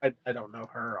color. I don't know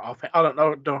her off. I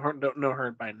don't know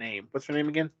her by name. What's her name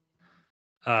again?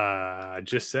 I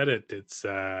just said it. It's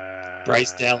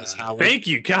Bryce Dallas Howard. Thank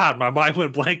you, God. My mind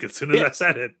went blank as soon as I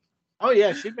said it. Oh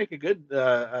yeah, she'd make a good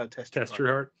Tess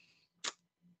Trueheart.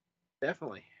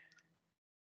 Definitely.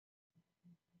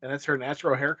 And that's her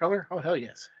natural hair color? Oh hell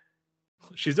yes.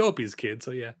 She's Opie's kid,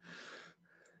 so yeah.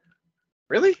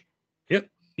 Really? Yep.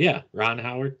 Yeah, Ron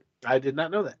Howard. I did not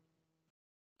know that.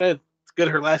 It's good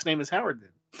her last name is Howard then.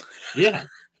 Yeah.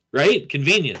 Right?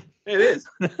 Convenient. It is.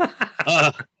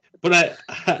 But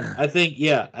I think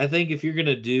if you're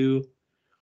gonna do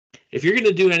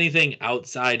anything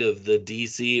outside of the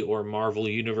DC or Marvel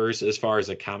universe as far as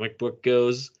a comic book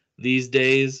goes these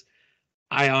days,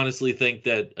 I honestly think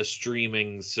that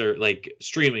streaming is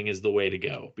the way to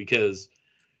go, because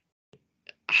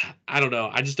I don't know.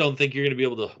 I just don't think you're going to be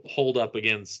able to hold up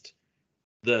against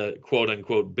the quote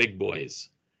unquote big boys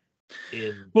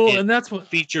and that's what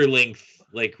feature length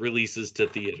releases to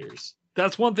theaters.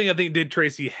 That's one thing I think Dick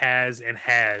Tracy has and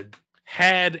had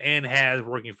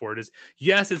working for it is,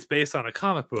 yes, it's based on a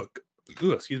comic book.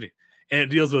 Ooh, excuse me. And it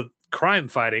deals with crime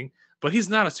fighting, but he's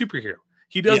not a superhero.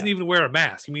 He doesn't even wear a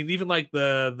mask. I mean, even like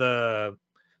the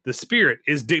Spirit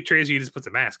is Dick Tracy. He just puts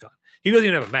a mask on. He doesn't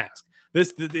even have a mask.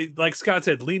 Like Scott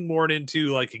said, lean more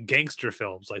into like gangster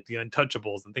films, like The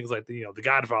Untouchables and things like The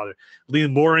Godfather.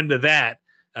 Lean more into that,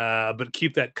 but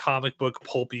keep that comic book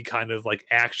pulpy kind of like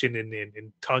action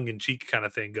and tongue in cheek kind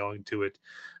of thing going to it.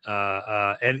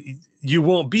 And you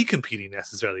won't be competing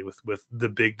necessarily with the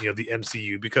big, the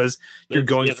MCU, because you're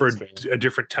going for a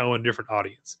different tone, different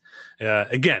audience.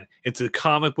 Again, it's a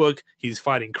comic book. He's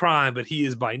fighting crime, but he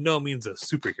is by no means a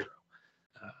superhero.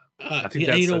 I think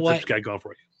that's what you got going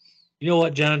for you. You know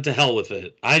what, John? To hell with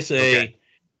it. I say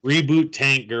reboot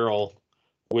Tank Girl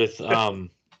with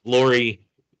Lori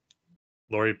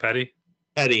Petty.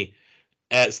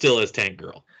 Still as Tank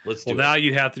Girl. Let's do it. Now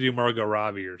you'd have to do Margot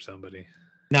Robbie or somebody.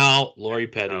 No, Lori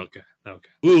Petty. Okay.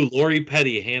 Ooh, Lori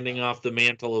Petty handing off the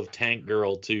mantle of Tank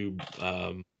Girl to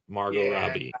Margot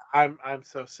Robbie. I'm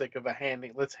so sick of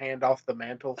let's hand off the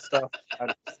mantle stuff.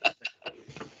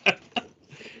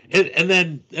 And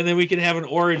then we can have an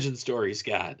origin story,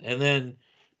 Scott. And then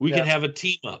we can have a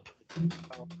team up.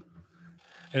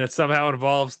 And it somehow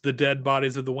involves the dead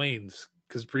bodies of the Waynes.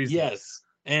 Yes.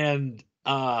 And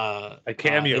a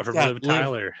cameo from Liv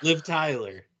Tyler. Liv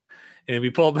Tyler. And we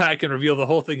pull back and reveal the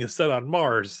whole thing is set on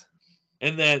Mars.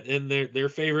 And their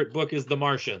favorite book is The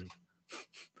Martian.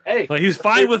 Hey, he's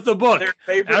fine with the book.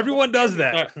 Everyone does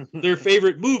that. Their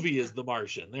favorite movie is The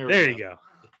Martian. There you go.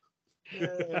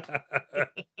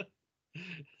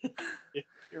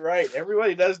 You're right.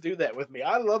 Everybody does do that with me.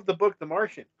 I love the book The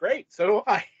Martian. Great. So do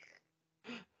I.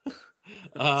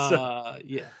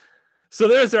 So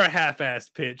there's our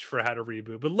half-assed pitch for how to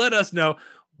reboot. But let us know,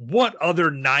 what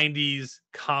other 90s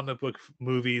comic book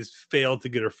movies failed to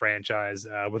get a franchise?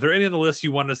 Were there any on the list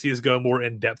you want to see us go more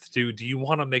in depth to? Do you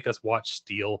want to make us watch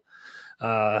Steel?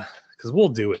 Because we'll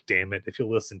do it, damn it, if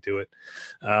you'll listen to it.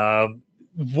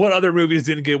 what other movies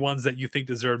didn't get ones that you think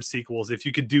deserve sequels? If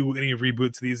you could do any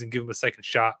reboots of these and give them a second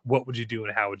shot, what would you do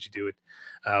and how would you do it?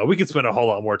 We could spend a whole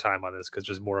lot more time on this because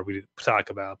there's more we didn't talk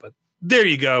about. But there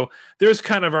you go. There's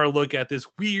kind of our look at this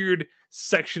weird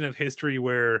section of history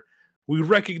where we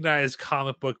recognize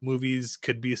comic book movies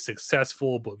could be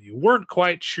successful, but you weren't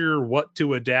quite sure what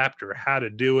to adapt or how to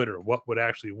do it or what would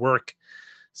actually work.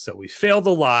 So we failed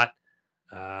a lot.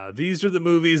 These are the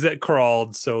movies that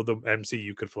crawled so the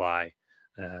MCU could fly.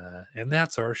 And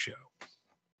that's our show.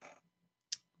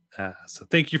 So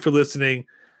thank you for listening.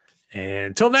 And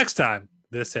until next time,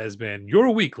 this has been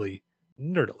your weekly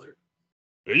Nerd Alert.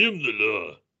 I am the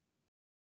law.